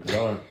the room because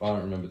I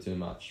don't remember too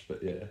much,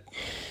 but yeah.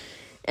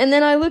 And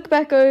then I look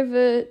back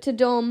over to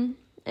Dom,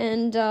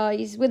 and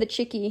he's with a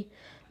chickie.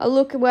 I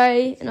look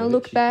away and I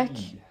look back.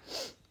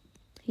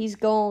 He's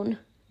gone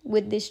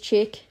with this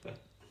chick.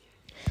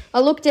 I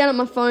look down at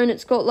my phone,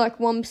 it's got like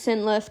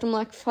 1% left. I'm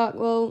like, fuck,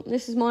 well,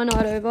 this is my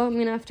night over. I'm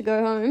going to have to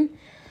go home.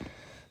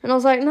 And I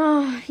was like,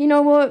 nah, you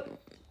know what?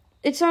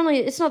 It's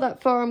not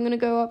that far. I'm going to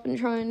go up and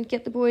try and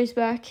get the boys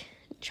back,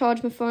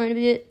 charge my phone a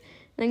bit,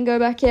 and then go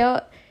back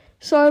out.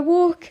 So I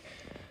walk.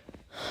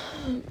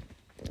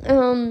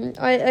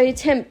 I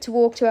attempt to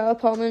walk to our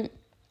apartment.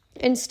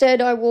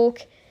 Instead, I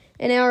walk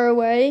an hour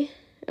away.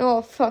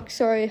 Oh, fuck,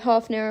 sorry,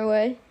 half an hour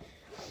away.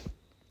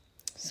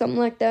 Something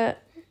like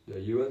that. Yeah,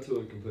 you went to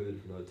a completely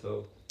different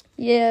hotel.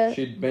 Yeah.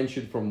 She'd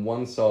ventured from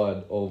one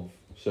side of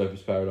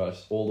Surfers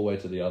Paradise all the way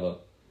to the other,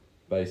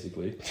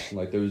 basically.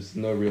 Like, there was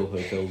no real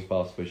hotels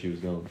past where she was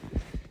going.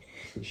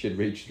 She'd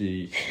reached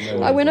the...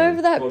 I went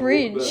over that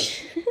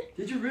bridge.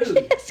 Did you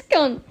really? Yes,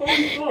 cunt.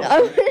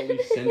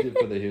 We sent it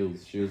for the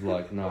hills. She was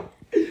like, nah.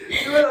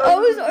 I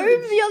was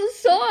over the other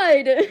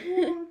side.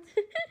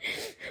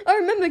 I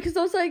remember because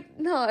I was like,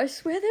 no, I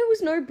swear there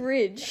was no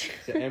bridge.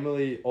 So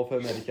Emily, off her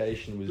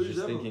medication, was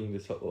just thinking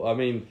this...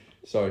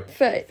 Sorry.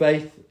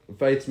 Faith.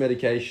 Faith's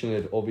medication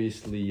had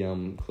obviously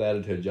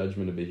clouded her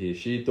judgment a bit here.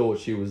 She thought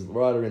she was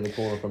right around the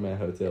corner from our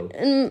hotel.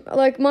 And,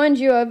 like, mind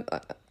you,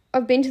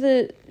 I've been to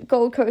the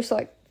Gold Coast,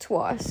 like,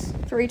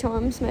 3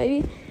 times,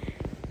 maybe.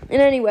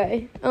 And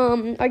anyway,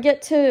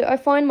 I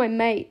find my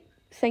mate,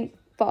 thank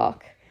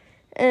fuck,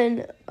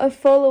 and I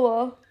follow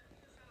her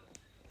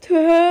to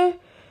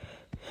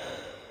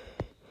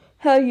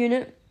her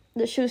unit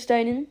that she was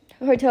staying in,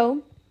 her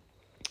hotel.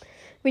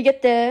 We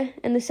get there,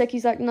 and the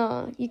secchi's like,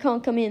 nah, you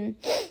can't come in.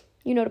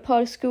 You're not a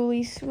part of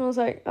schoolies. And I was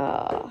like,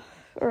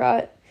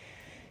 alright.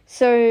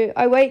 So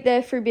I wait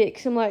there for a bit,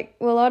 because I'm like,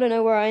 well, I don't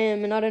know where I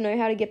am, and I don't know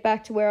how to get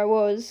back to where I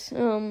was.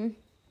 And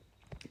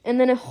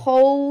then a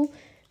whole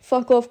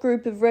fuck-off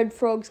group of red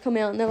frogs come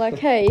out, and they're like,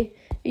 hey,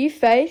 are you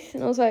Faith?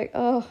 And I was like,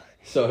 oh,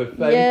 So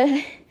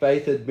yeah.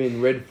 Faith had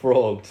been red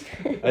frogged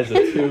as a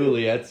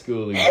toolie at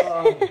schoolies.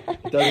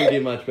 It doesn't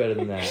get much better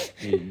than that.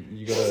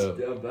 You got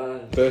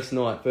a first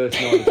night at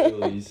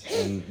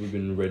schoolies, and we've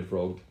been red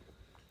frogged.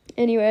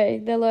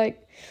 Anyway, they're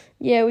like,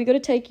 yeah, we got to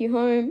take you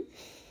home.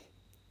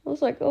 I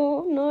was like,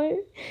 oh, no.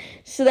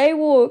 So they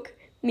walk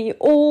me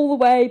all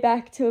the way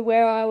back to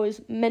where I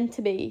was meant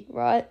to be,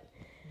 right?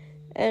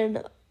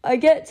 And I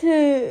get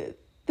to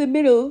the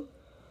middle,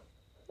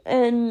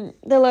 and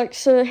they're like,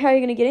 so how are you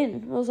going to get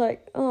in? I was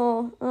like, I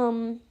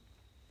don't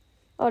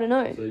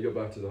know. So you got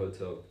back to the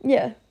hotel?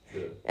 Yeah.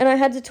 And I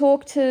had to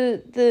talk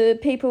to the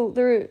people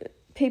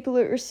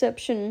at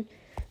reception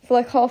for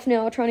like half an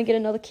hour trying to get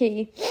another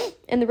key.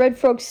 And the red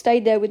frog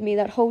stayed there with me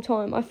that whole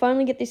time. I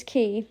finally get this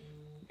key.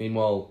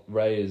 Meanwhile,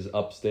 Ray is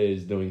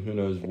upstairs doing who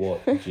knows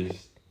what,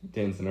 just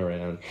dancing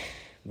around,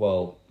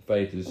 while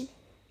Faith is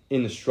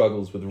in the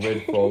struggles with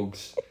red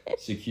frogs,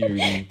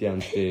 security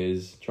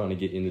downstairs, trying to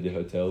get into the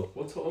hotel.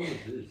 What time was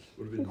this?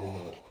 Would have been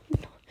midnight.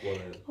 1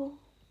 a.m.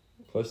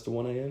 Close to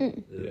 1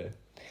 a.m? Yeah.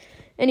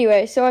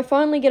 Anyway, so I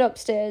finally get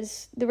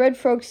upstairs. The red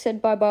frog said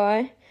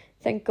bye-bye,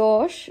 thank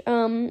gosh.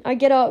 I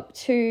get up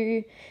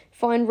to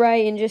find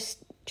Ray in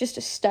just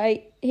a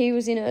state. He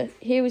was in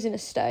a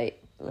state.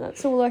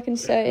 That's all I can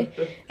say.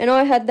 And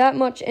I had that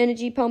much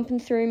energy pumping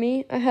through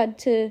me. I had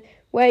to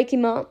wake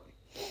him up,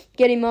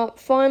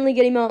 finally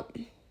get him up.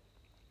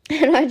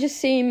 And I just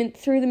see him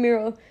through the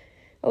mirror.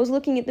 I was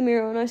looking at the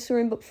mirror and I saw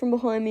him from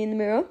behind me in the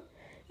mirror.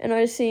 And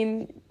I just see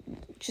him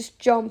just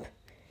jump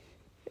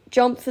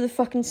for the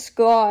fucking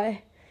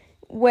sky.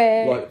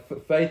 Where...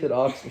 Like, Faith had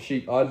asked,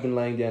 I'd been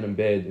laying down in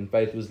bed, and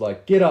Faith was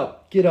like, get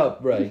up,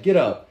 Ray, get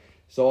up.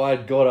 So I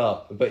got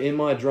up, but in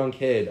my drunk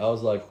head, I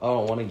was like, I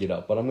don't want to get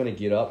up, but I'm going to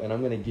get up, and I'm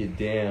going to get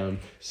down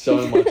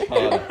so much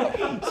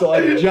harder. So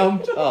I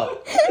jumped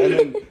up, and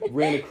then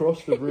ran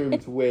across the room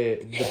to where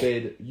the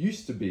bed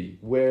used to be,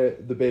 where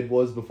the bed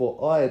was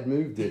before I had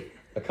moved it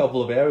a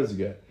couple of hours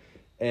ago.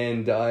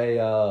 And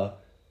I...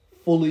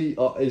 fully,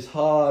 as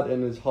hard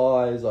and as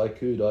high as I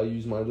could, I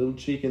used my little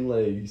chicken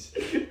legs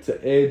to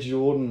Air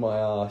Jordan my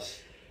ass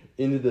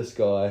into the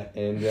sky,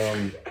 and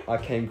I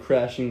came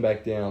crashing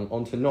back down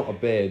onto not a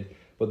bed,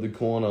 but the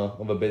corner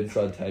of a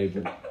bedside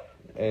table.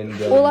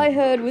 And all I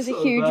heard was a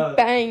huge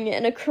bang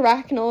and a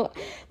crack, and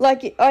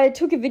I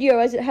took a video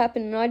as it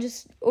happened, and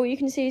all you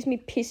can see is me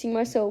pissing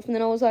myself, and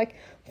then I was like,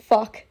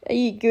 fuck, are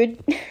you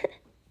good?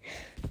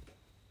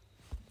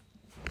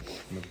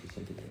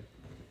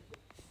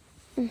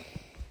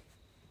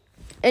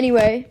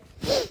 Anyway,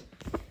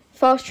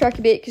 fast track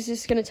a bit because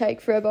this is going to take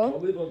forever. I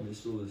believe I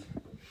missed all this.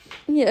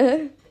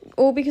 Yeah,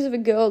 all because of a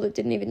girl that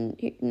didn't even...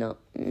 No.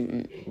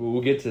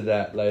 We'll get to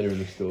that later in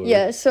the story.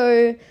 Yeah,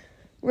 so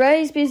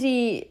Ray's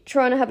busy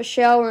trying to have a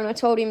shower, and I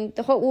told him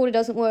the hot water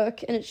doesn't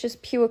work and it's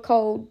just pure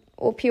cold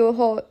or pure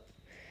hot.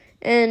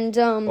 And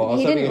I was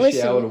he didn't having a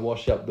listen. shower to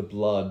wash up the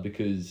blood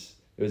because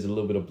there was a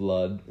little bit of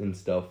blood and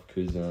stuff.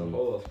 Because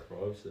that's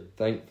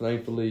crime.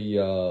 thankfully,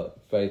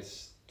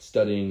 Faith's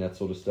studying that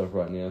sort of stuff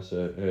right now,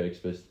 so her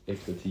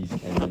expertise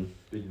came in.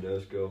 Big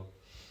nurse girl.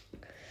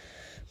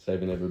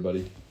 Saving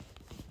everybody.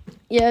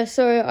 Yeah,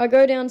 so I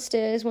go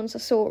downstairs once I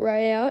sort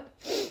Ray out.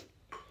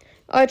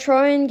 I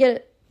try and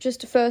get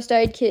just a first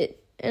aid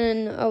kit,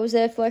 and I was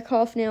there for like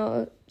half an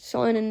hour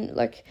signing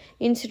like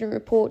incident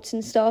reports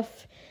and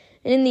stuff.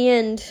 And in the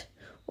end,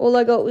 all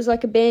I got was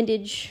like a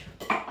bandage.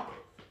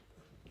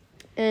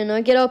 And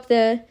I get up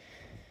there,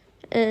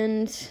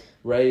 and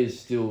Ray is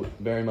still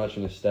very much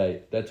in a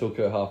state. That took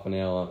her half an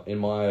hour. In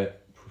my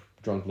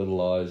drunk little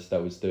eyes,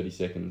 that was 30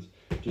 seconds.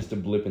 Just a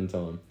blip in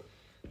time.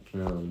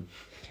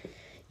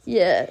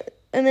 Yeah,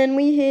 and then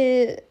we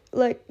hear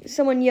like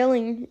someone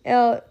yelling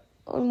out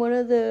on one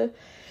of the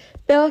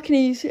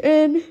balconies,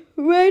 and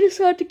Ray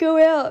decided to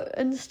go out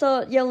and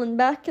start yelling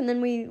back, and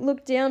then we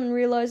look down and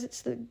realise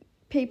it's the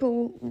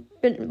people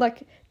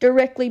like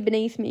directly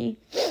beneath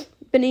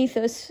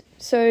us.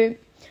 So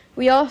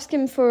we ask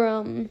him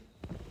for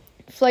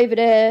flavoured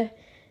air,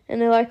 and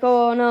they're like,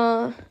 oh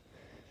no,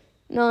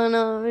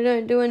 we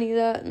don't do any of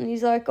that. And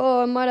he's like,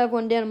 oh, I might have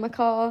one down in my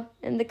car,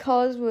 and the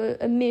cars were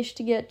a mish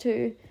to get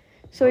to.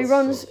 So he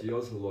runs. You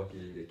guys are lucky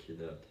to get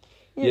kidnapped.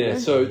 Yeah,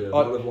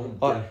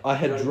 so I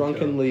had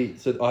drunkenly,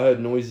 so I heard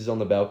noises on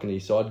the balcony,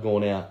 so I'd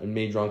gone out, and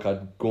me drunk,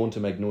 I'd gone to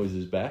make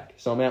noises back.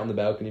 So I'm out on the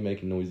balcony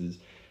making noises,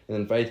 and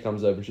then Faith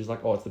comes over, and she's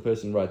like, oh, it's the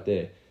person right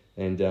there.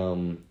 And,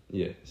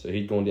 so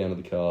he'd gone down to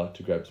the car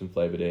to grab some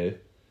flavoured air,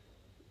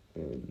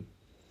 and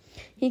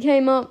he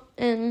came up,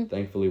 and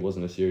thankfully it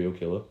wasn't a serial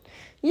killer.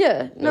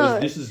 Yeah, no.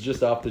 This is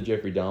just after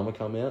Jeffrey Dahmer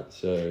come out,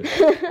 so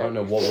I don't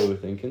know what we were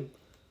thinking.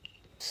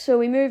 So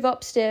we move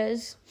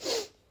upstairs,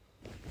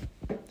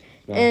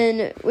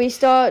 and we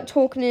start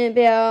talking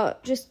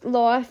about just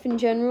life in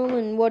general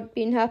and what'd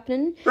been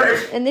happening.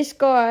 And this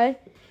guy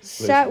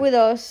sat with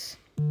us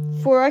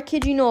for, I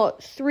kid you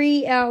not,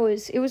 3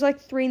 hours. It was like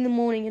 3 in the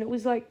morning, and it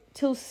was like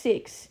till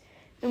 6.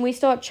 And we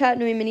start chatting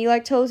to him, and he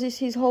like tells us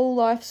his whole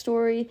life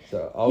story.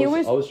 So I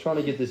was trying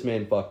to get this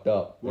man fucked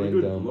up. What a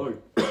good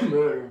bloke.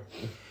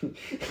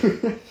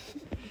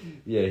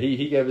 Yeah,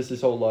 he gave us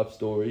his whole life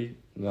story.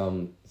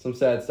 Some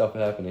sad stuff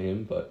had happened to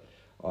him, but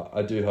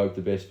I do hope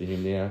the best for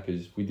him now,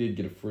 because we did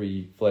get a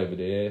free flavoured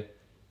air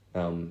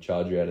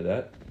charger out of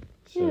that.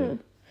 So.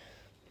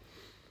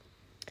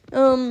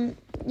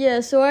 Yeah.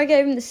 So I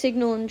gave him the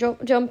signal and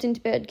jumped into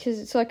bed, because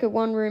it's like a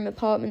 1-room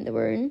apartment that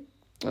we're in.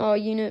 Or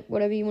unit,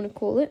 whatever you want to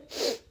call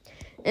it.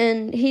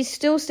 And he's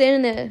still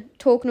standing there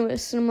talking to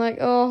us, and I'm like,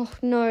 oh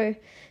no.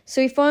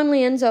 So he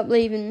finally ends up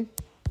leaving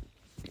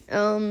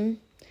and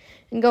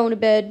going to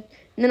bed.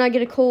 And then I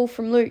get a call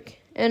from Luke,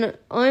 and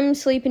I'm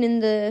sleeping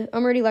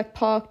I'm already like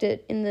parked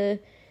it in the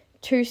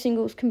 2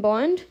 singles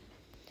combined.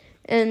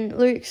 And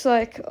Luke's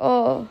like,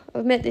 oh,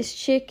 I've met this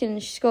chick, and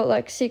she's got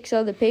like 6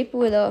 other people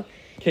with her.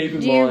 Do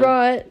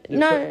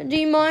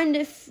you mind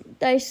if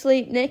they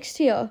sleep next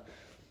to you?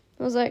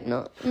 I was like,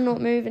 no, I'm not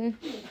moving.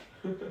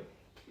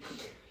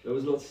 That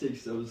was not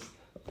 6, that was...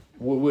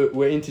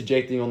 We're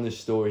interjecting on this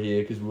story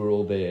here because we're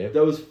all there.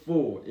 That was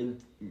 4,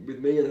 with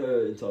me and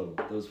her in total.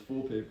 There was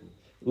 4 people.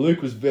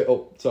 Luke was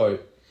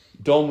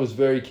Dom was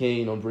very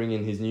keen on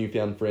bringing his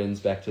newfound friends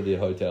back to the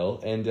hotel,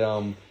 and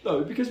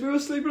No, because we were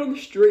sleeping on the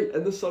street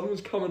and the sun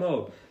was coming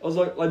up. I was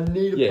like, I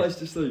need a place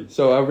to sleep.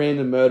 So our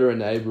random murderer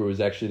neighbour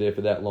was actually there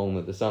for that long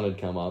that the sun had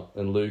come up,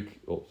 and Luke...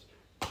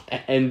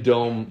 and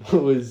Dom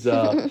was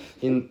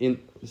in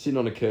sitting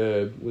on a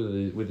curb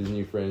with his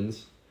new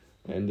friends,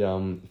 and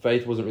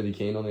Faith wasn't really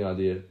keen on the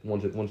idea.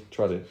 Wanted to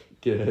try to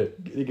get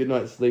a good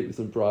night's sleep with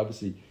some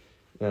privacy.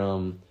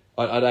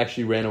 I'd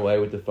actually ran away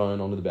with the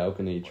phone onto the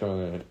balcony,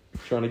 trying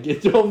to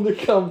get Dom to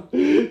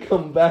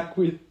come back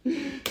with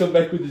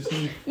his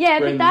new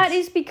friends. But that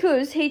is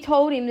because he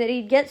told him that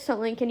he'd get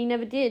something and he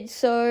never did.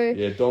 So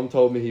yeah, Dom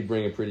told me he'd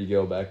bring a pretty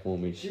girl back for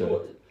me.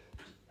 So.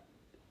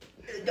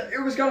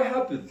 It was going to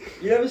happen.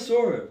 You never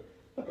saw it.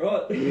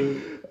 Right.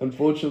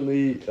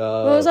 Unfortunately...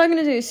 what was I going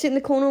to do? Sit in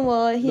the corner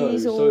while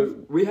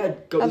we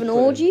had got have an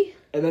orgy?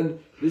 And then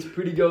this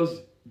pretty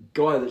girl's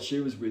guy that she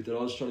was with, and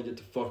I was trying to get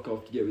to fuck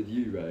off to get with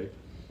you, Ray,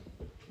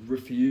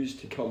 refused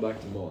to come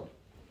back to mine.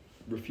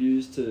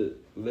 Refused to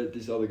let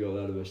this other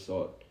girl out of her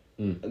sight.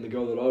 And the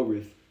girl that I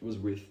was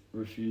with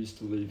refused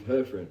to leave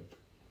her friend.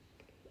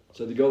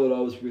 So the girl that I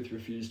was with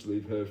refused to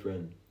leave her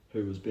friend,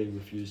 who was being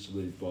refused to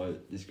leave by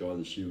this guy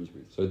that she was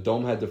with. So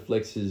Dom had to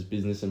flex his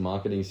business and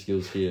marketing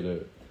skills here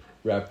to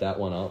wrap that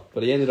one up.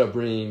 But he ended up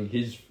bringing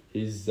his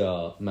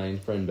main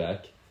friend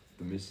back.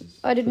 The missus.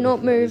 I did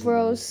not move where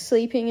I was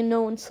sleeping, and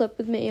no one slept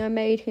with me. I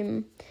made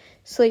him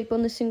sleep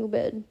on the single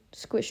bed,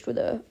 squished with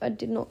her. I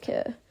did not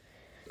care.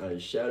 Hey,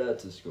 shout out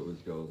to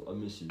schoolies girls. I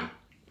miss you.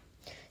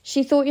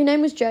 She thought your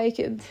name was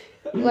Jacob,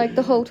 like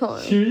the whole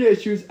time.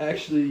 She was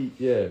actually,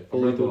 I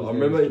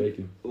remember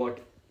Jacob.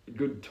 Like, a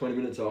good 20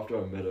 minutes after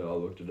I met her, I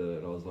looked at her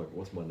and I was like,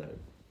 what's my name?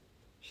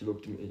 She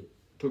looked at me,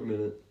 took a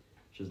minute,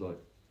 she was like,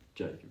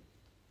 Jacob.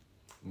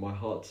 My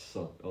heart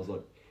sunk. I was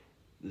like,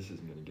 this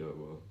isn't going to go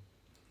well.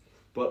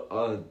 But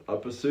I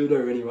pursued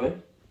her anyway,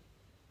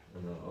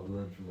 and I've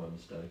learned from my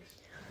mistakes.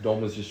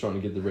 Dom was just trying to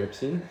get the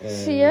reps in. And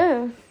so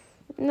yeah,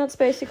 and that's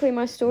basically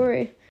my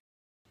story.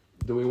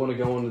 Do we want to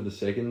go on to the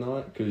second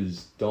night?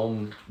 Because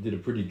Dom did a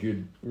pretty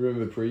good...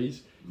 Remember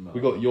Prees? No.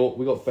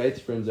 We got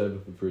Faith's friends over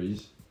for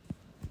Prees.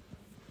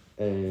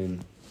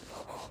 And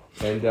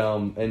And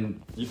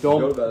You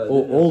Dom, forgot about that,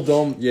 all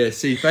Dom. Yeah,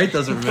 see, Faith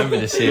doesn't remember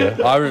this here.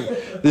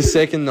 This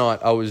second night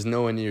I was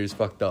nowhere near as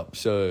fucked up,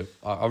 so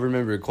I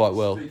remember it quite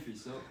well. Speak for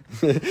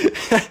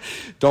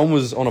yourself. Dom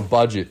was on a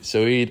budget,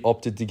 so he'd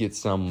opted to get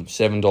some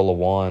 $7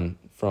 wine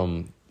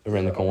from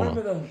around the corner. I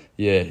remember that.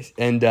 Yeah,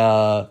 and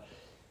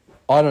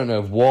I don't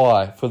know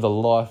why, for the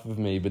life of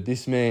me, but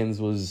this man's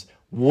was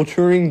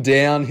watering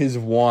down his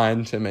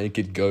wine to make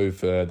it go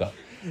further.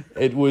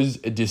 It was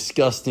a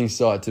disgusting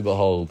sight to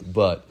behold,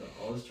 but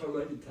I was trying to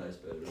make it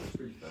taste better. It was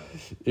pretty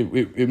fast.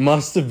 it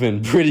must have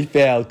been pretty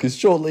foul, because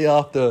shortly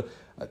after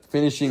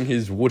finishing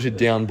his watered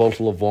down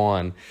bottle of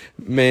wine,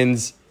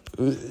 it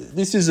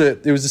was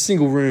a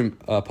single room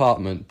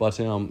apartment, but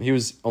he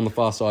was on the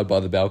far side by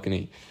the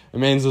balcony.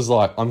 And Mans was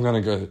like, I'm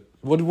gonna go.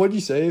 What did you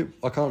say?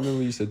 I can't remember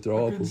what you said.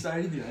 Throw I up. couldn't say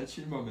anything. I had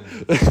shit in my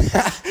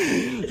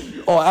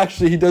mouth. Oh,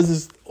 actually, he does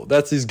this.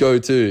 That's his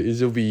go-to. Is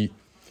he'll be.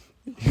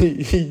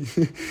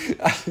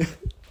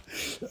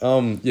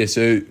 Yeah.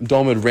 So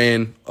Dom had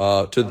ran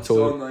to the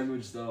toilet. Sign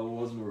language though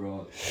wasn't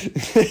alright.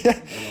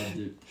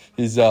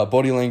 His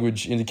body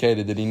language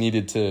indicated that he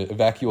needed to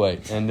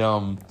evacuate,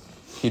 and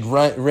he'd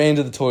ran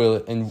to the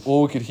toilet, and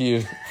all we could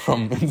hear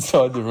from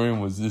inside the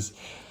room was this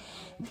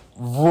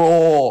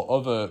roar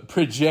of a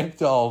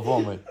projectile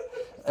vomit.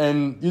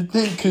 And you'd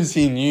think, because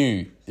he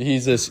knew,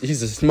 he's a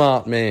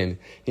smart man,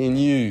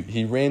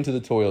 he ran to the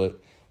toilet,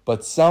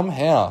 but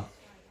somehow,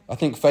 I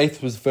think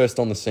Faith was first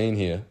on the scene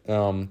here.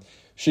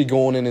 She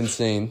gone in and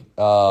seen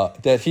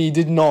that he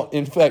did not,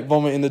 in fact,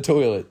 vomit in the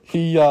toilet.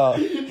 He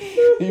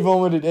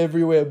vomited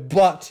everywhere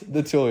but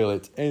the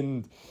toilet,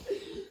 and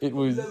it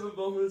was. I've never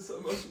vomited so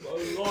much in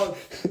my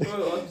life.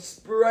 Bro, I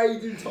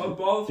sprayed the entire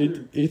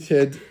bathroom. It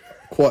had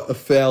quite a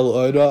foul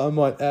odour, I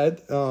might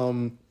add.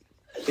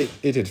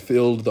 It had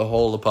filled the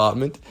whole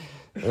apartment.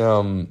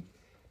 And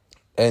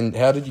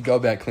how did you go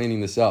about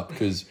cleaning this up?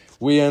 Because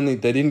they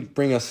didn't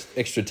bring us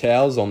extra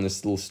towels on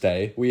this little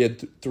stay. We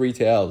had 3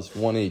 towels,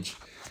 1 each.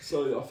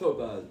 So I felt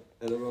bad,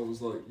 and everyone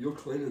was like, "You're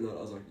cleaning that?"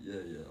 I was like, "Yeah,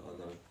 I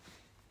know."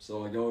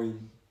 So I go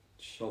in,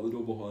 shut the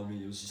door behind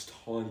me. It was this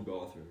tiny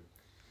bathroom,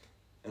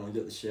 and I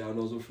get the shower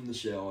nozzle from the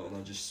shower, and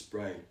I just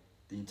spray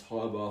the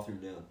entire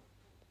bathroom down,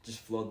 just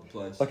flood the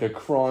place. Like a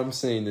crime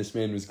scene this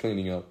man was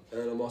cleaning up.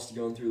 And I must have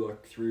gone through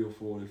like 3 or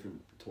 4 different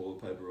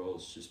toilet paper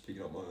rolls, just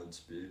picking up my own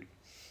spew.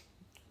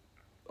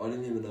 I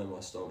didn't even know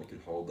my stomach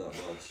could hold that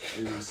much.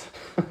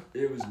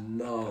 It was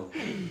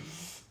gnarly.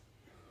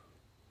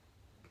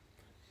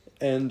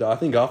 And I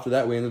think after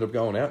that we ended up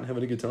going out and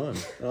having a good time.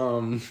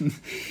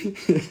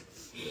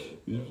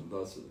 Yeah,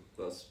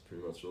 that's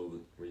pretty much all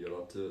that we got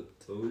up to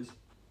Toolies.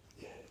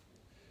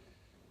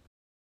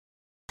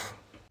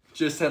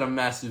 Just had a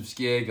massive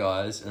scare,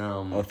 guys.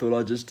 I thought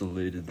I just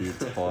deleted the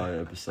entire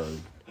episode.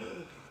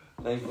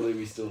 Thankfully,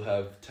 we still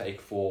have take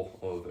 4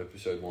 of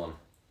episode 1.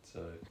 So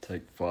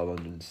Take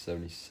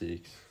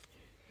 576.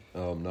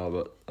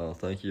 No, but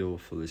thank you all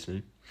for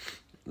listening.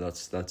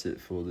 That's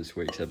it for this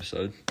week's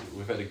episode.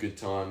 we've had a good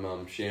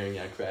time sharing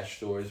our crash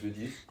stories with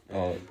you.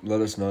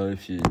 Let us know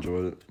if you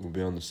enjoyed it. We'll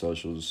be on the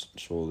socials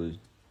shortly.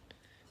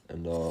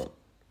 And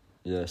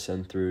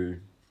send through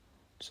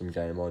some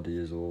game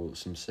ideas or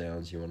some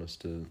sounds you want us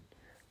to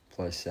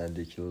play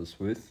Soundiculous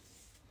with.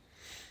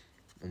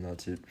 And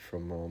that's it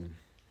from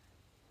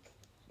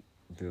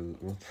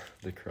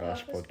the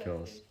Crash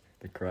podcast.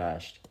 The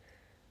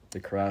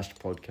Crashed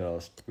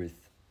podcast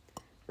with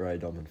Ray,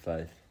 Dom and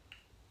Faith.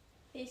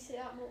 Peace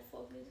out,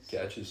 motherfuckers.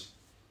 Catches.